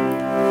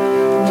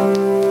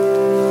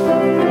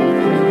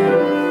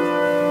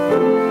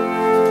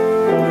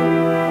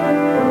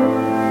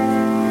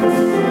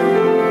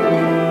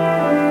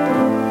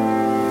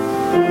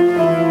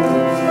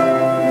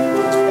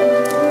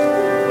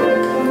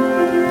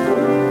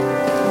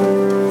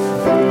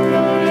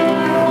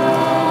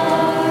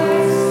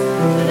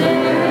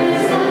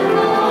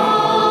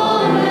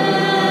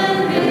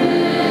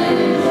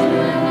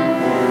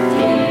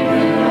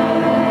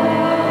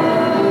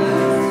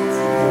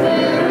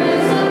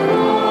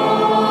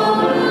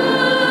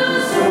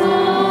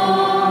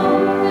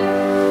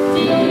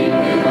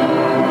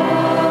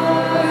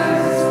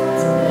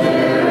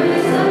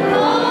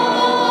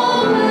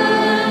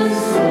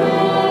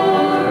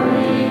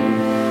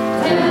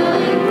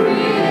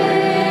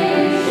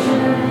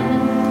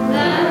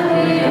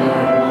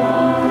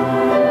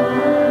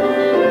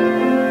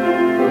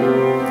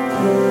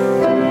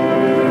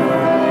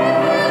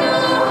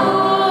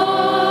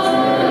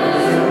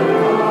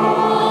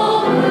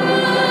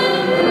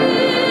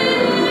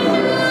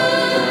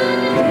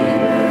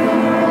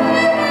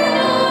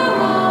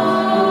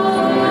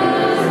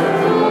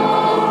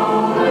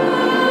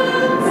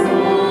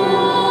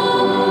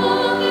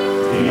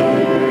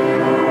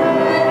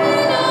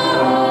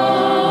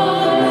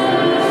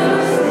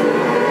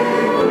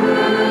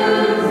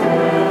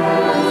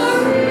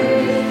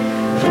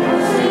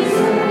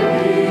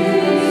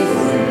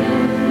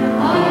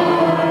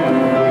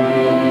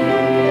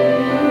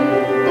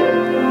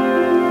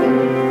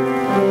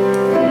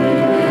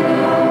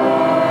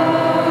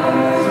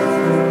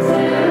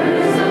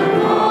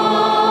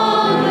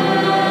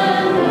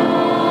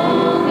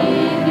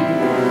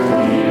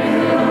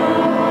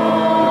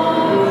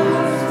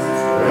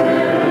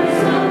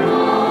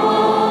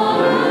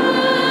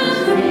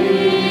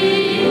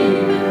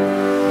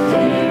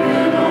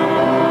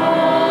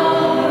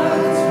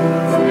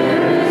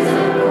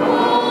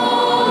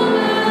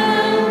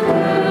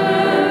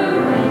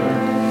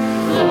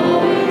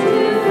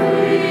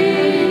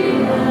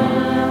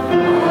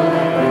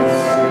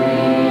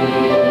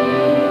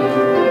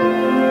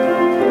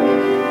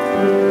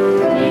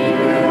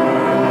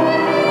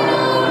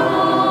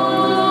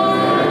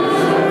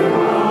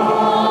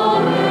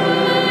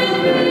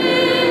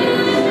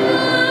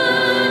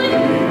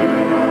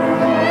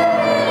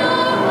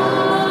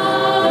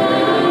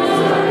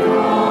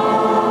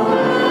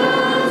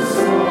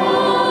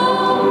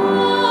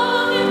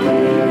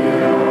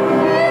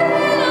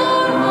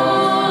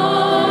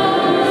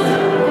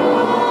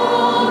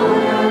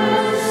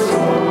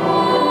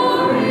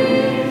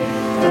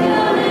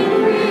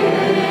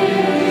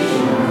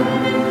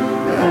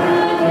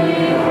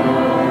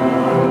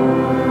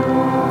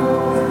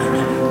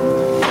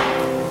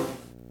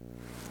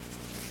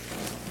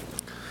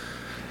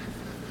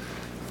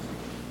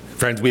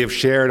 Friends, we have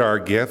shared our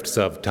gifts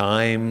of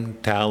time,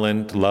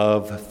 talent,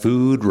 love,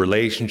 food,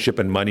 relationship,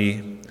 and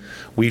money.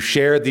 We've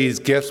shared these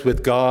gifts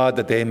with God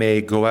that they may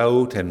go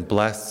out and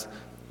bless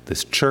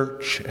this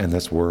church and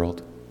this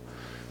world.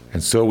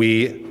 And so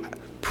we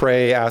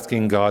pray,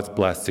 asking God's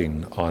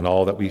blessing on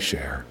all that we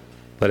share.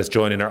 Let us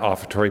join in our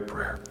offertory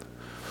prayer.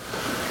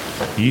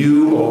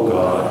 You, O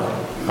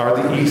God,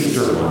 are the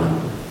Easter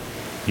one.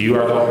 You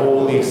are the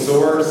holy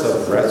source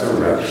of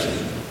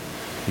resurrection.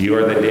 You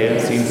are the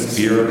dancing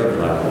spirit of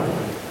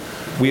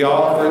life. We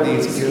offer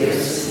these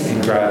gifts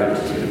in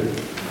gratitude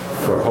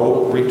for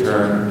hope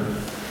returned,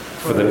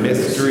 for the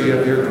mystery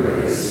of your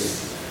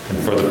grace, and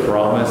for the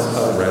promise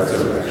of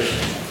resurrection.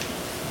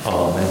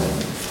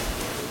 Amen.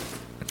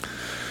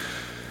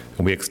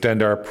 And we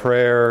extend our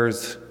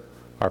prayers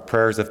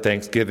of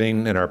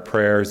thanksgiving and our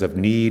prayers of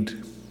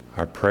need,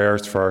 our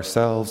prayers for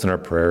ourselves and our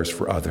prayers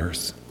for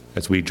others,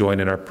 as we join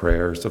in our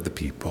prayers of the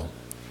people.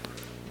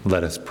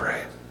 Let us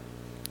pray.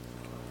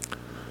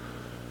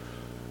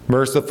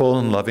 Merciful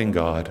and loving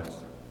God,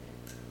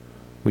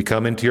 we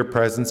come into your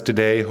presence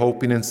today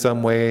hoping in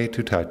some way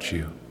to touch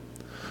you,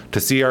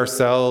 to see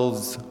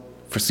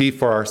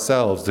for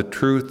ourselves the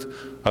truth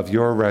of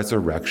your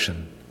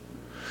resurrection.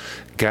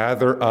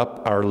 Gather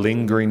up our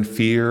lingering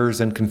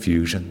fears and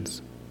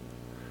confusions.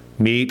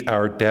 Meet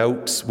our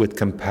doubts with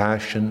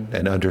compassion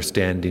and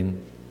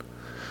understanding.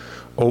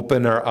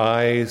 Open our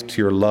eyes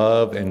to your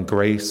love and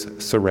grace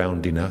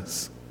surrounding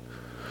us.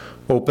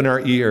 Open our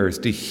ears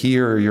to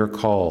hear your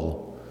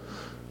call,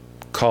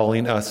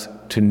 calling us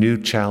to new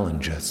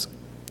challenges.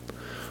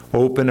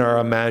 Open our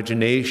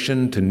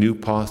imagination to new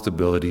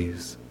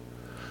possibilities.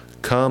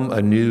 Come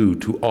anew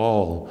to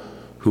all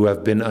who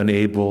have been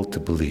unable to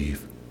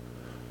believe.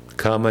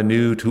 Come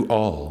anew to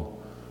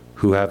all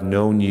who have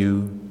known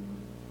you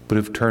but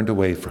have turned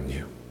away from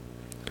you.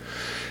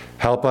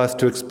 Help us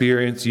to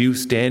experience you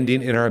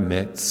standing in our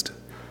midst,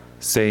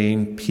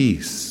 saying,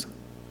 "Peace."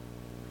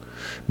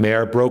 May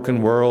our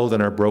broken world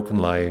and our broken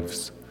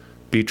lives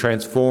be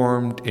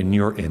transformed in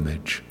your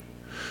image.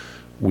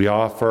 We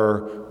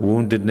offer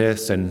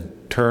woundedness and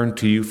turn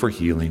to you for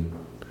healing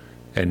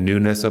and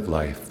newness of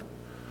life.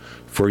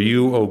 For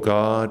you, O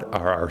God,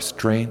 are our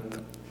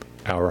strength,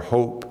 our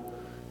hope,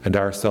 and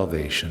our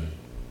salvation.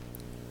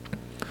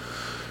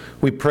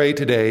 We pray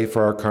today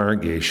for our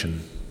congregation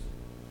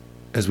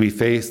as we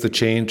face the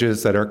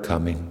changes that are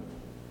coming.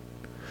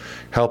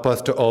 Help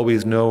us to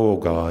always know, O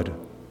God,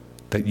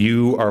 that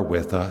you are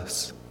with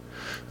us,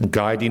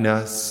 guiding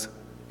us,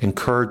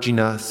 encouraging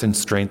us, and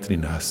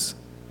strengthening us.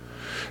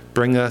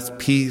 Bring us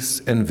peace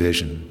and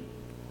vision,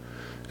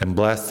 and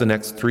bless the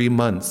next 3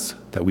 months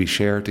that we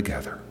share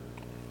together.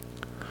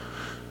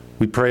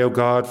 We pray, O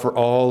God, for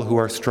all who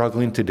are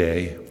struggling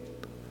today,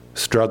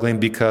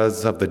 struggling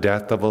because of the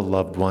death of a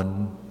loved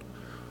one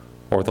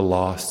or the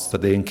loss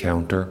that they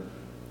encounter.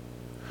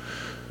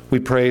 We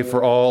pray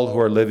for all who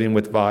are living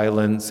with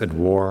violence and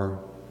war.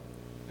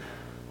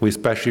 We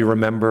especially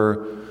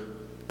remember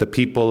the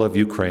people of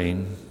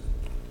Ukraine.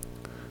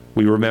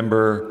 We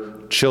remember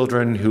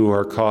children who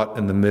are caught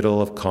in the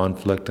middle of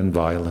conflict and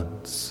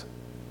violence.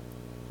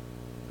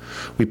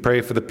 We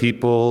pray for the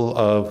people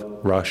of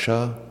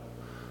Russia,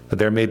 that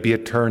there may be a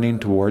turning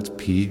towards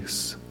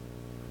peace,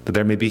 that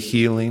there may be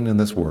healing in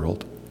this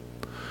world.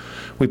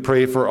 We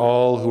pray for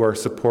all who are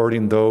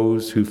supporting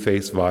those who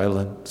face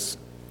violence.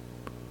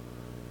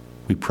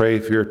 We pray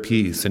for your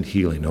peace and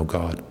healing, O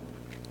God.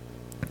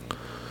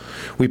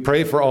 We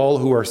pray for all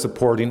who are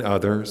supporting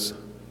others,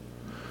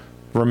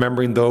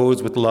 remembering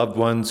those with loved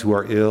ones who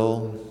are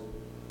ill,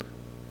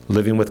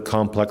 living with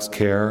complex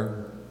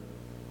care,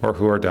 or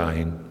who are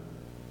dying.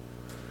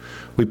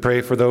 We pray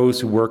for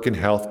those who work in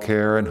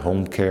healthcare and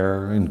home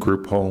care and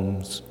group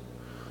homes,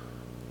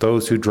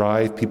 those who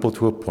drive people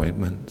to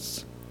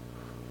appointments,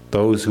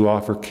 those who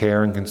offer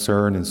care and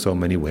concern in so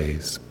many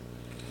ways.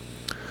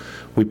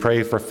 We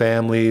pray for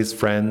families,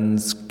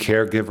 friends,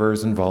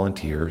 caregivers, and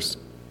volunteers.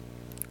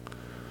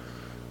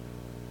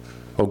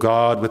 O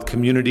God, with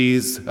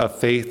communities of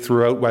faith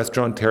throughout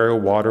Western Ontario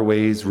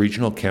Waterways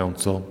Regional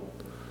Council,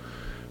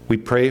 we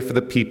pray for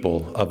the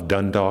people of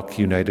Dundalk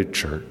United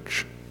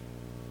Church.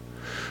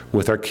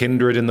 With our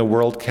kindred in the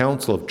World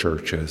Council of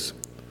Churches,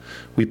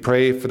 we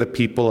pray for the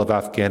people of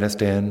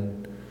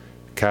Afghanistan,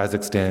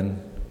 Kazakhstan,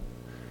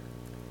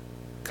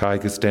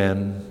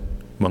 Kyrgyzstan,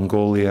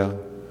 Mongolia,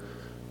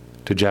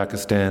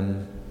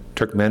 Tajikistan,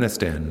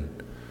 Turkmenistan,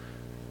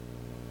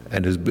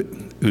 and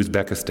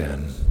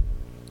Uzbekistan.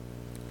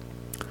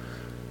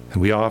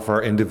 And we offer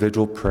our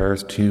individual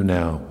prayers to you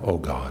now, O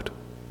God.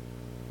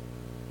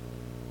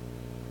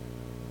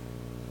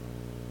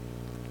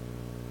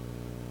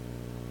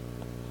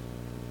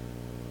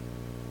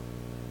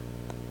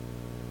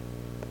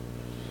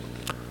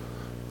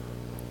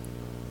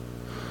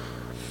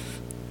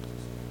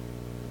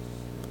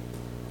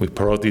 We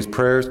pour out these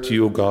prayers to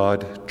you, O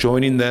God,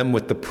 joining them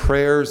with the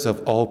prayers of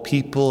all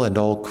people and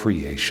all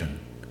creation,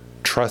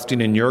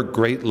 trusting in your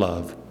great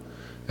love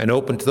and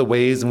open to the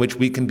ways in which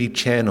we can be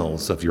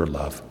channels of your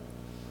love.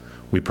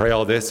 We pray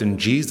all this in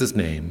Jesus'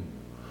 name.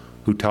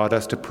 who taught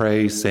us to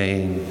pray,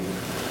 saying,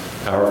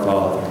 Our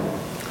Father,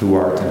 who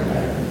art in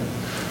heaven,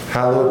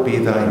 hallowed be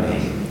thy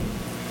name.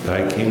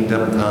 Thy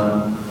kingdom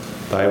come,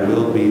 thy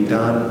will be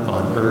done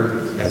on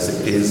earth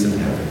as it is in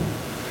heaven.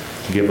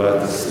 Give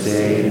us this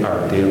day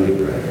our daily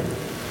bread,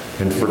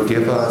 and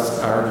forgive us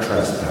our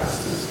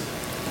trespasses,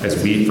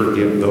 as we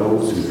forgive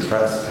those who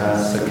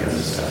trespass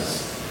against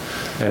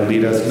us. And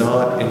lead us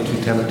not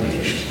into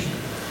temptation,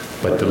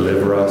 but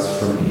deliver us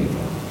from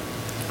evil.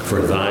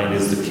 For thine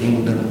is the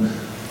kingdom,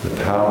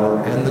 the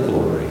power, and the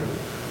glory,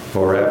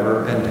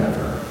 forever and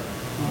ever.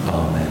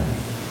 Amen.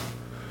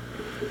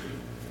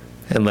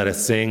 And let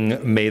us sing,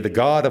 May the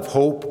God of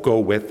hope go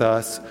with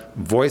us.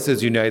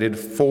 Voices United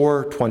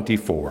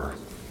 424.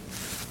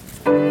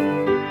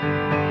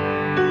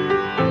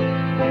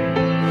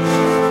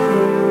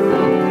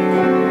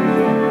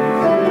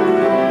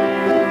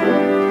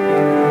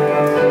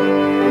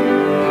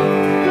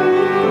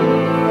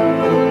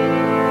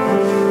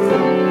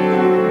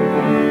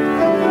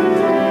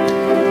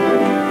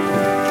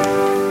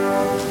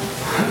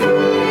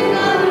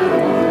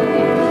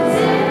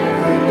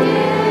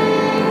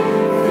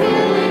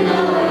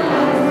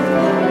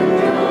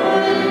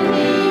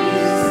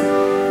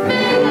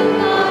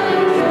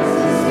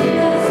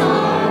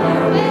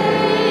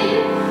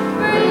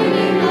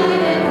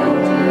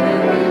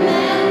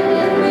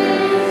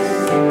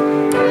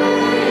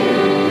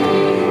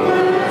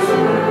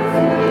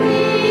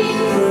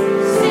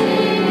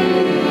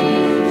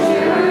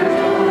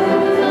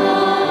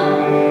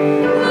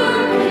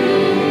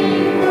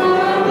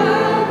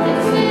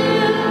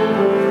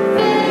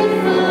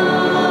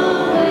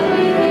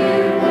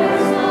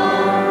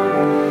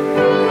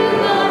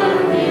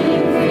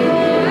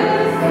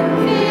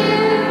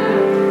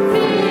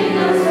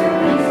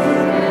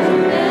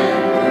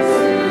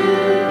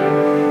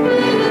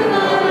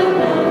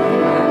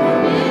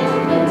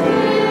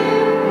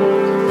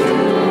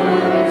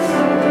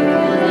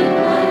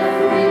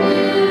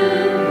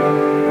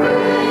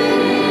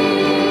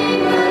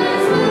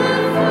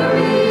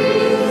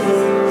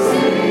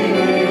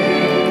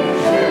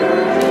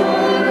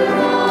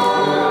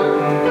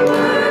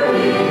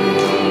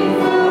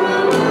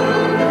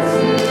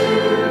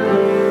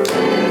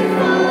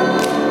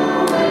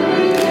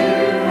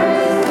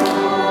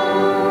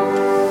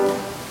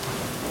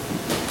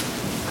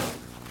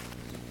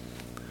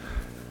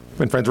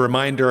 And friends, a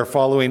reminder,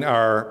 following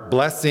our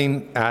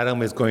blessing,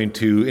 Adam is going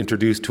to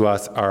introduce to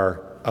us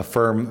our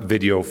Affirm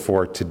video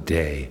for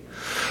today.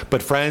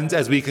 But friends,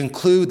 as we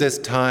conclude this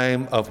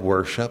time of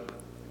worship,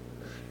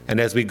 and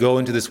as we go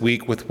into this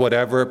week with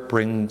whatever it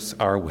brings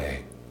our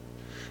way,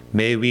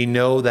 may we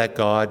know that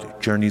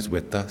God journeys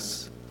with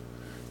us.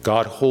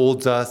 God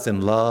holds us in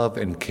love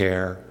and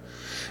care,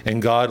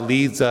 and God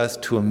leads us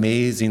to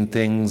amazing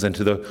things and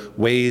to the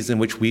ways in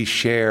which we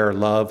share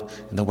love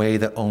in the way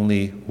that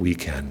only we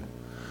can.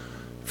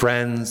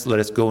 Friends, let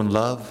us go in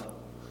love,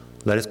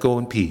 let us go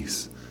in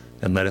peace,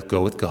 and let us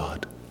go with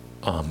God.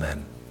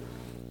 Amen.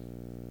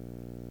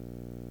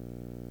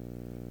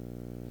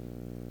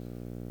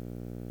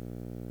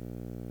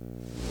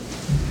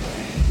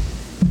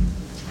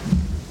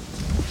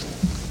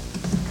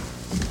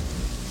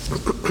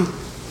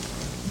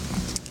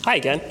 Hi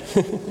again.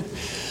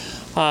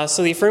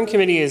 So the Affirm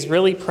Committee is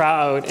really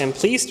proud and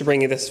pleased to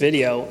bring you this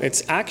video.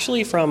 It's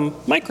actually from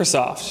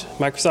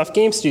Microsoft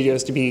Game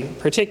Studios to be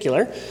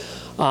particular.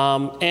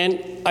 And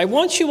I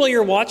want you, while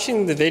you're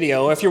watching the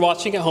video, if you're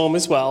watching at home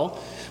as well,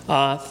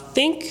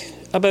 think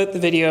about the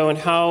video and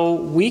how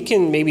we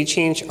can maybe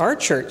change our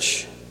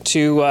church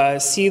to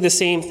see the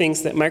same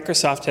things that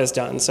Microsoft has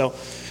done. So,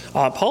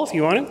 Paul, if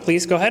you want to,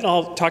 please go ahead.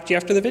 I'll talk to you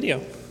after the video.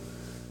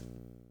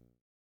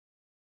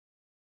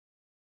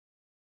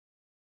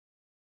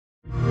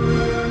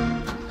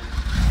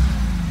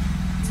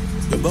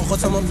 We both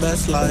got my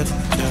best life,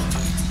 yeah.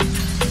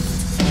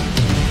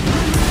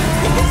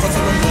 We both got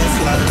my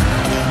best life, yeah.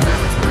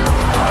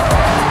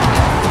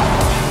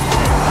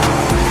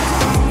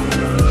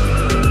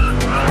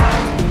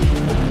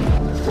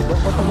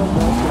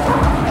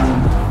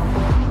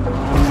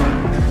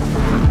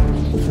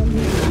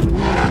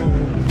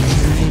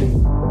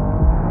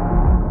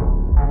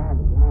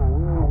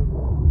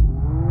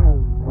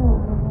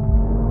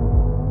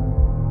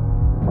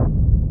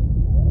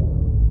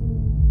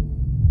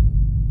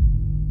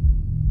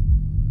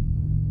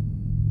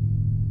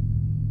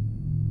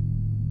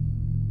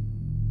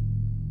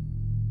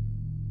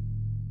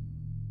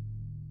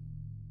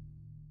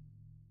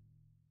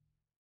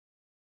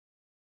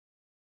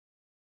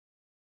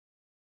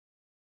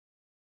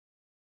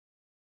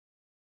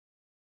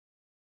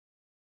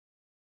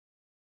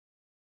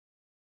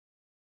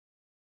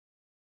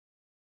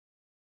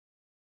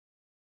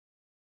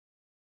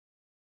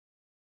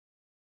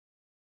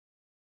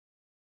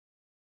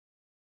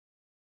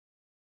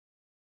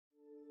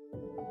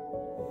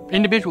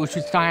 Individuals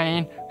who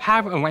sign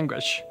have a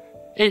language.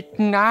 It's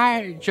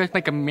not just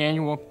like a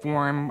manual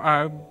form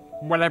of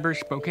whatever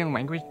spoken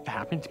language that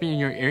happens to be in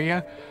your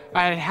area.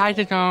 It has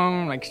its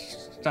own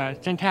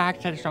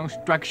syntax, has its own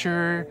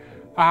structure,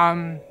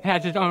 it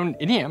has its own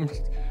idioms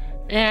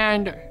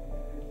And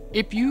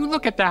if you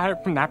look at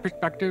that from that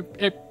perspective,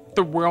 if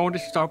the world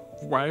itself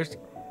was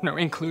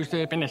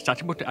inclusive and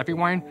accessible to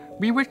everyone,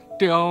 we would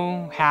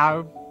still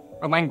have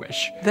a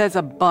language. There's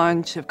a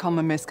bunch of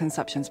common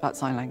misconceptions about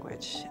sign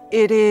language.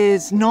 It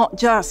is not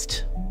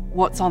just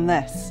what's on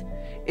this.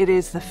 It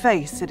is the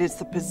face, it is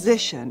the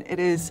position, it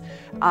is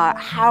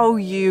how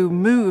you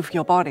move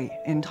your body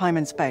in time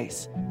and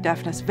space.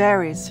 Deafness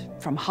varies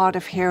from hard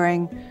of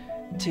hearing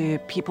to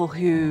people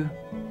who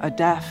are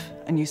deaf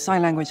and use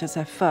sign language as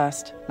their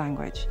first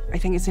language. I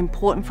think it's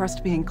important for us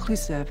to be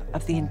inclusive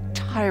of the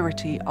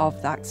entirety of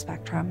that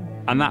spectrum.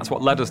 And that's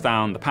what led us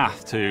down the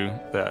path to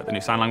the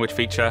new sign language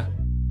feature.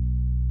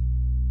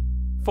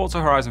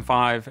 Forza Horizon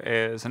 5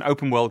 is an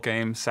open world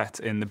game set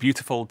in the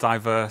beautiful,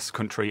 diverse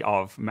country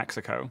of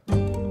Mexico.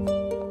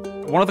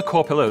 One of the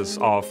core pillars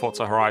of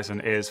Forza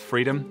Horizon is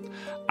freedom,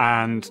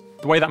 and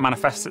the way that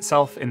manifests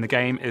itself in the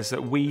game is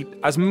that we,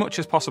 as much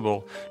as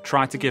possible,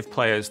 try to give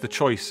players the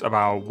choice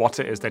about what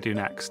it is they do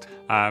next.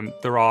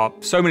 There are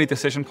so many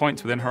decision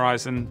points within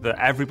Horizon that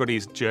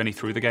everybody's journey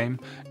through the game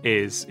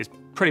is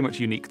pretty much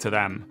unique to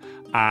them.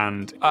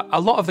 And a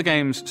lot of the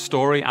game's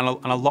story and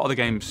a lot of the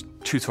game's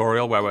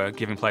tutorial, where we're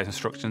giving players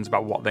instructions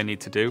about what they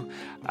need to do,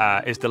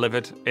 is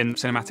delivered in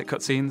cinematic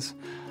cutscenes.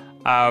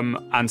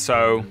 And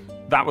so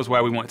that was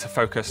where we wanted to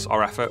focus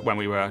our effort when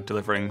we were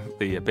delivering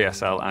the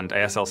BSL and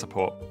ASL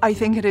support. I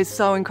think it is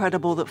so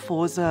incredible that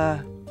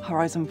Forza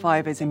Horizon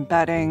 5 is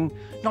embedding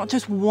not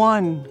just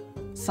one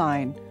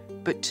sign,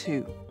 but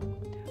two.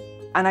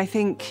 And I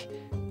think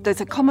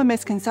there's a common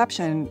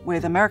misconception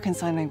with American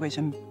Sign Language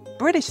and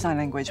British Sign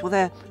Language. Well,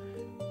 they're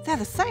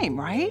the same,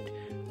 right?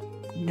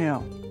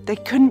 No, they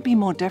couldn't be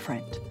more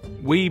different.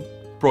 We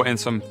brought in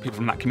some people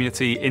from that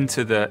community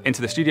into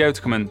the studio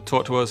to come and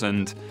talk to us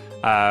and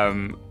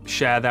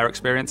share their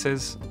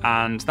experiences,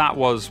 and that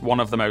was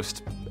one of the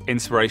most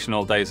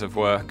inspirational days of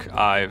work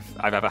I've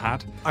ever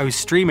had. I was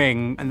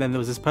streaming, and then there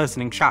was this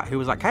person in chat who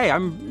was like, "Hey,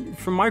 I'm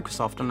from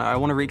Microsoft and I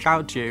want to reach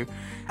out to you."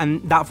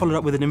 And that followed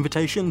up with an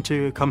invitation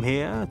to come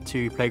here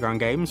to Playground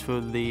Games for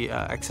the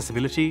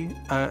accessibility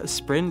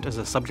sprint as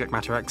a subject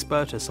matter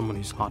expert, as someone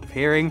who's hard of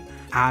hearing.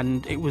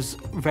 And it was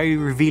very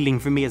revealing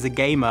for me as a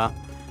gamer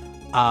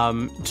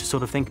to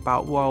sort of think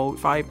about, well,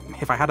 if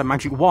I had a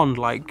magic wand,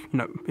 like,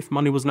 if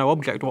money was no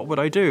object, what would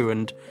I do?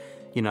 And,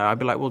 I'd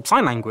be like, well,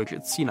 sign language,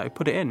 it's,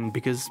 put it in,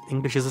 because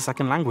English is a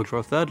second language or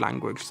a third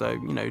language, so,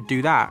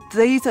 do that.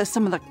 These are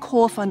some of the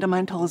core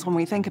fundamentals when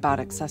we think about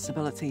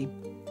accessibility.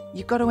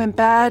 You've got to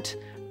embed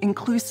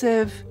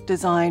inclusive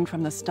design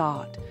from the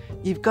start.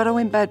 You've got to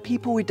embed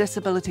people with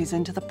disabilities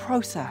into the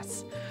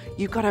process.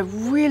 You've got to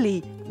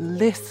really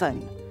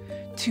listen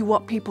to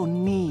what people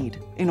need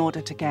in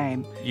order to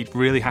game. You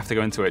really have to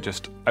go into it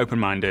just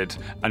open-minded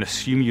and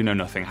assume you know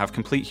nothing, have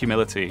complete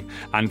humility,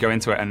 and go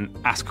into it and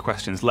ask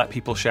questions, let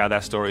people share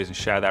their stories and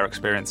share their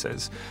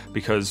experiences,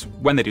 because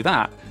when they do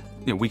that,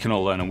 we can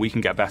all learn and we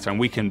can get better and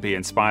we can be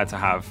inspired to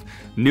have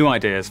new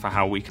ideas for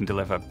how we can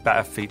deliver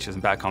better features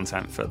and better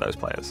content for those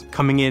players.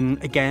 Coming in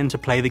again to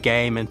play the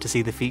game and to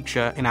see the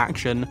feature in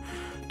action,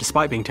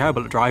 despite being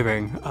terrible at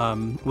driving,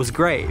 was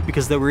great,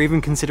 because there were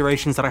even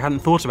considerations that I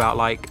hadn't thought about,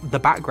 like the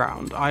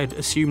background. I'd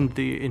assumed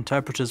the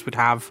interpreters would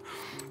have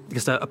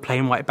just a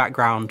plain white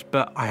background,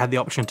 but I had the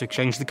option to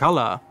change the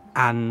colour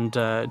and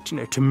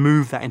to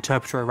move that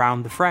interpreter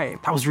around the frame.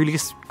 That was really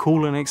just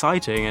cool and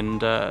exciting,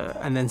 and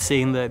then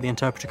seeing the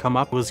interpreter come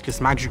up was just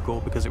magical,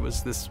 because it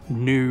was this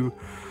new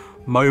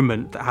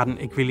moment that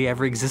hadn't really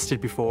ever existed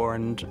before,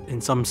 and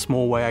in some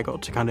small way I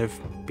got to kind of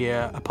be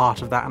a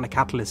part of that and a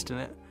catalyst in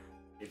it.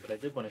 But I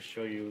did want to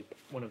show you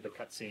one of the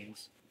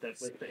cutscenes that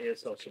with the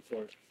ASL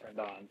support turned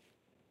on.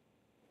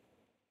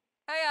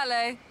 Hey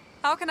Ale,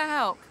 how can I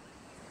help?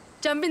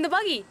 Jump in the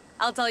buggy.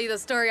 I'll tell you the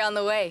story on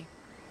the way.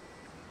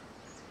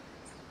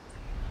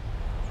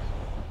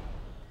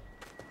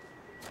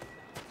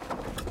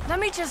 Let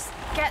me just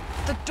get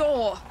the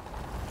door.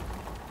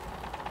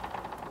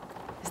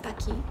 Is that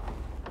key?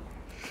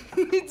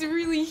 It's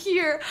really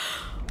here.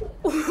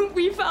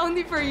 We found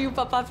it for you,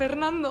 Papa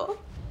Fernando.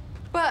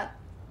 But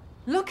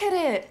look at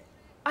it.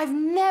 I've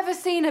never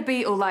seen a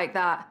beetle like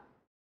that.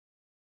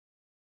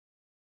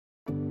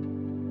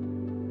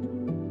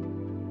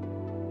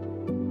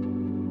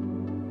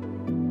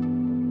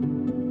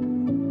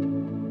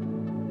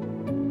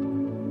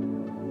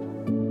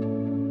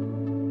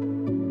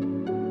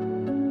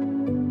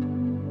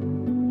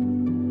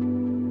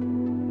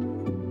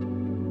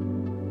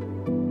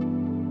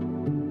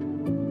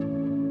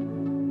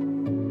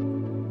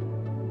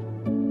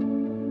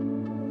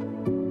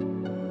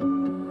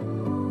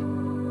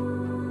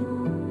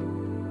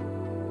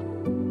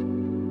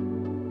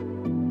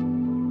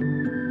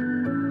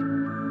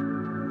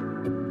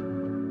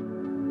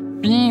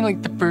 Being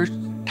like the first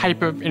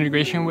type of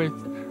integration with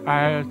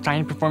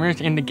sign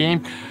performers in the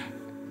game,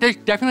 there's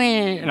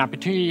definitely an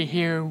opportunity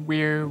here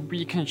where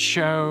we can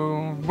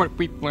show what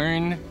we've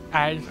learned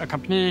as a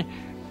company,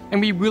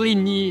 and we really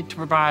need to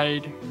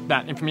provide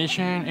that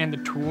information and the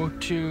tool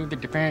to the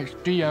different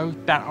studios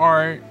that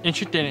are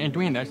interested in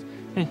doing this,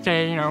 and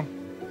say,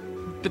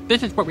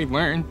 this is what we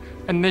learned,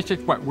 and this is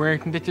what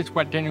worked, and this is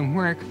what didn't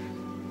work.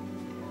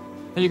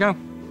 There you go.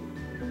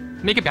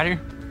 Make it better.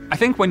 I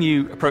think when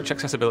you approach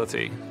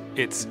accessibility,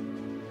 it's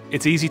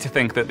easy to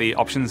think that the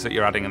options that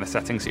you're adding and the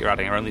settings that you're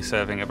adding are only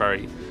serving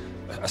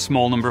a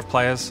small number of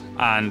players,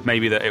 and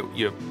maybe that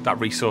that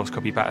resource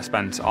could be better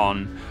spent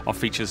on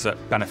features that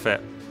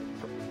benefit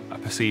a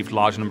perceived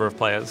large number of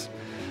players.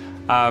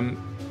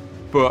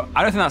 But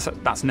I don't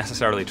think that's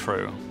necessarily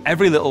true.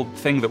 Every little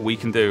thing that we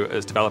can do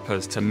as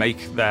developers to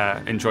make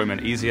their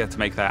enjoyment easier, to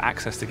make their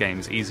access to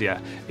games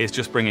easier, is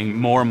just bringing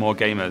more and more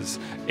gamers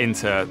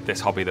into this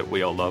hobby that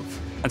we all love.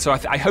 And so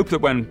I hope that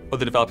when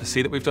other developers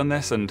see that we've done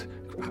this and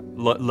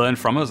learn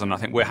from us, and I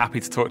think we're happy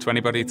to talk to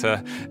anybody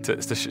to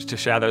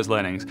share those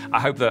learnings,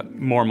 I hope that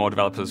more and more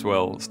developers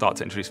will start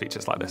to introduce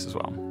features like this as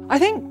well. I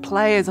think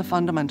play is a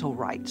fundamental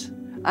right.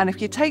 And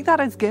if you take that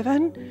as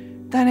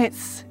given, then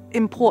it's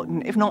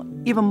important, if not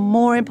even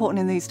more important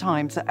in these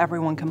times, that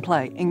everyone can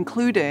play,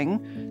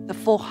 including the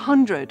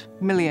 400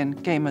 million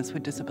gamers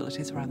with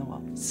disabilities around the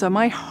world. So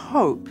my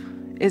hope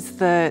is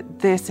that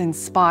this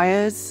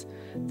inspires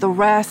the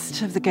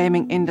rest of the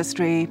gaming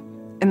industry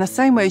in the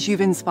same way as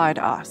you've inspired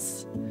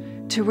us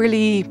to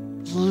really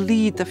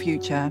lead the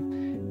future,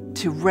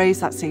 to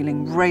raise that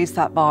ceiling, raise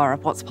that bar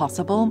of what's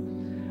possible,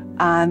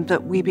 and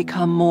that we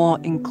become more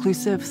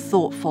inclusive,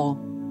 thoughtful,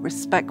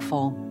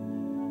 respectful,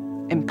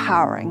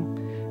 empowering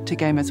to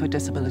gamers with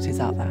disabilities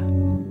out there.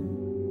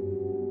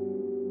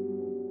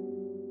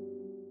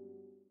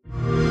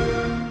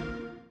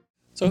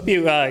 So I hope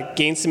you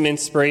gained some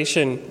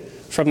inspiration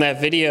from that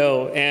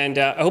video, and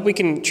I hope we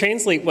can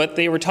translate what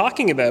they were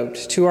talking about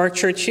to our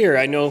church here.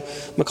 I know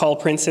McCall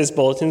prints his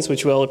bulletins,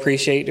 which we'll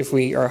appreciate if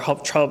we are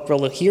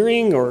trouble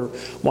hearing or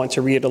want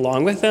to read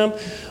along with them.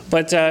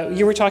 But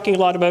you were talking a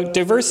lot about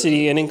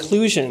diversity and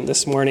inclusion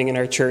this morning in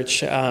our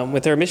church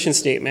with our mission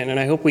statement, and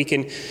I hope we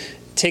can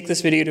take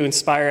this video to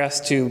inspire us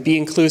to be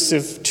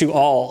inclusive to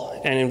all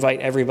and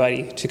invite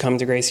everybody to come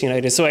to Grace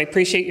United. So I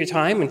appreciate your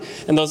time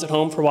and those at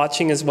home for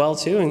watching as well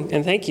too,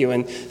 and thank you.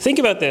 And think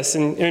about this,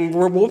 and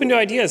we're open to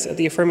ideas at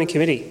the Affirming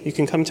Committee. You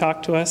can come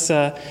talk to us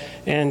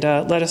and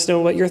let us know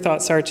what your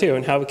thoughts are too,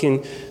 and how we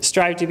can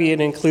strive to be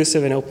an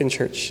inclusive and open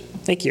church.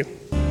 Thank you.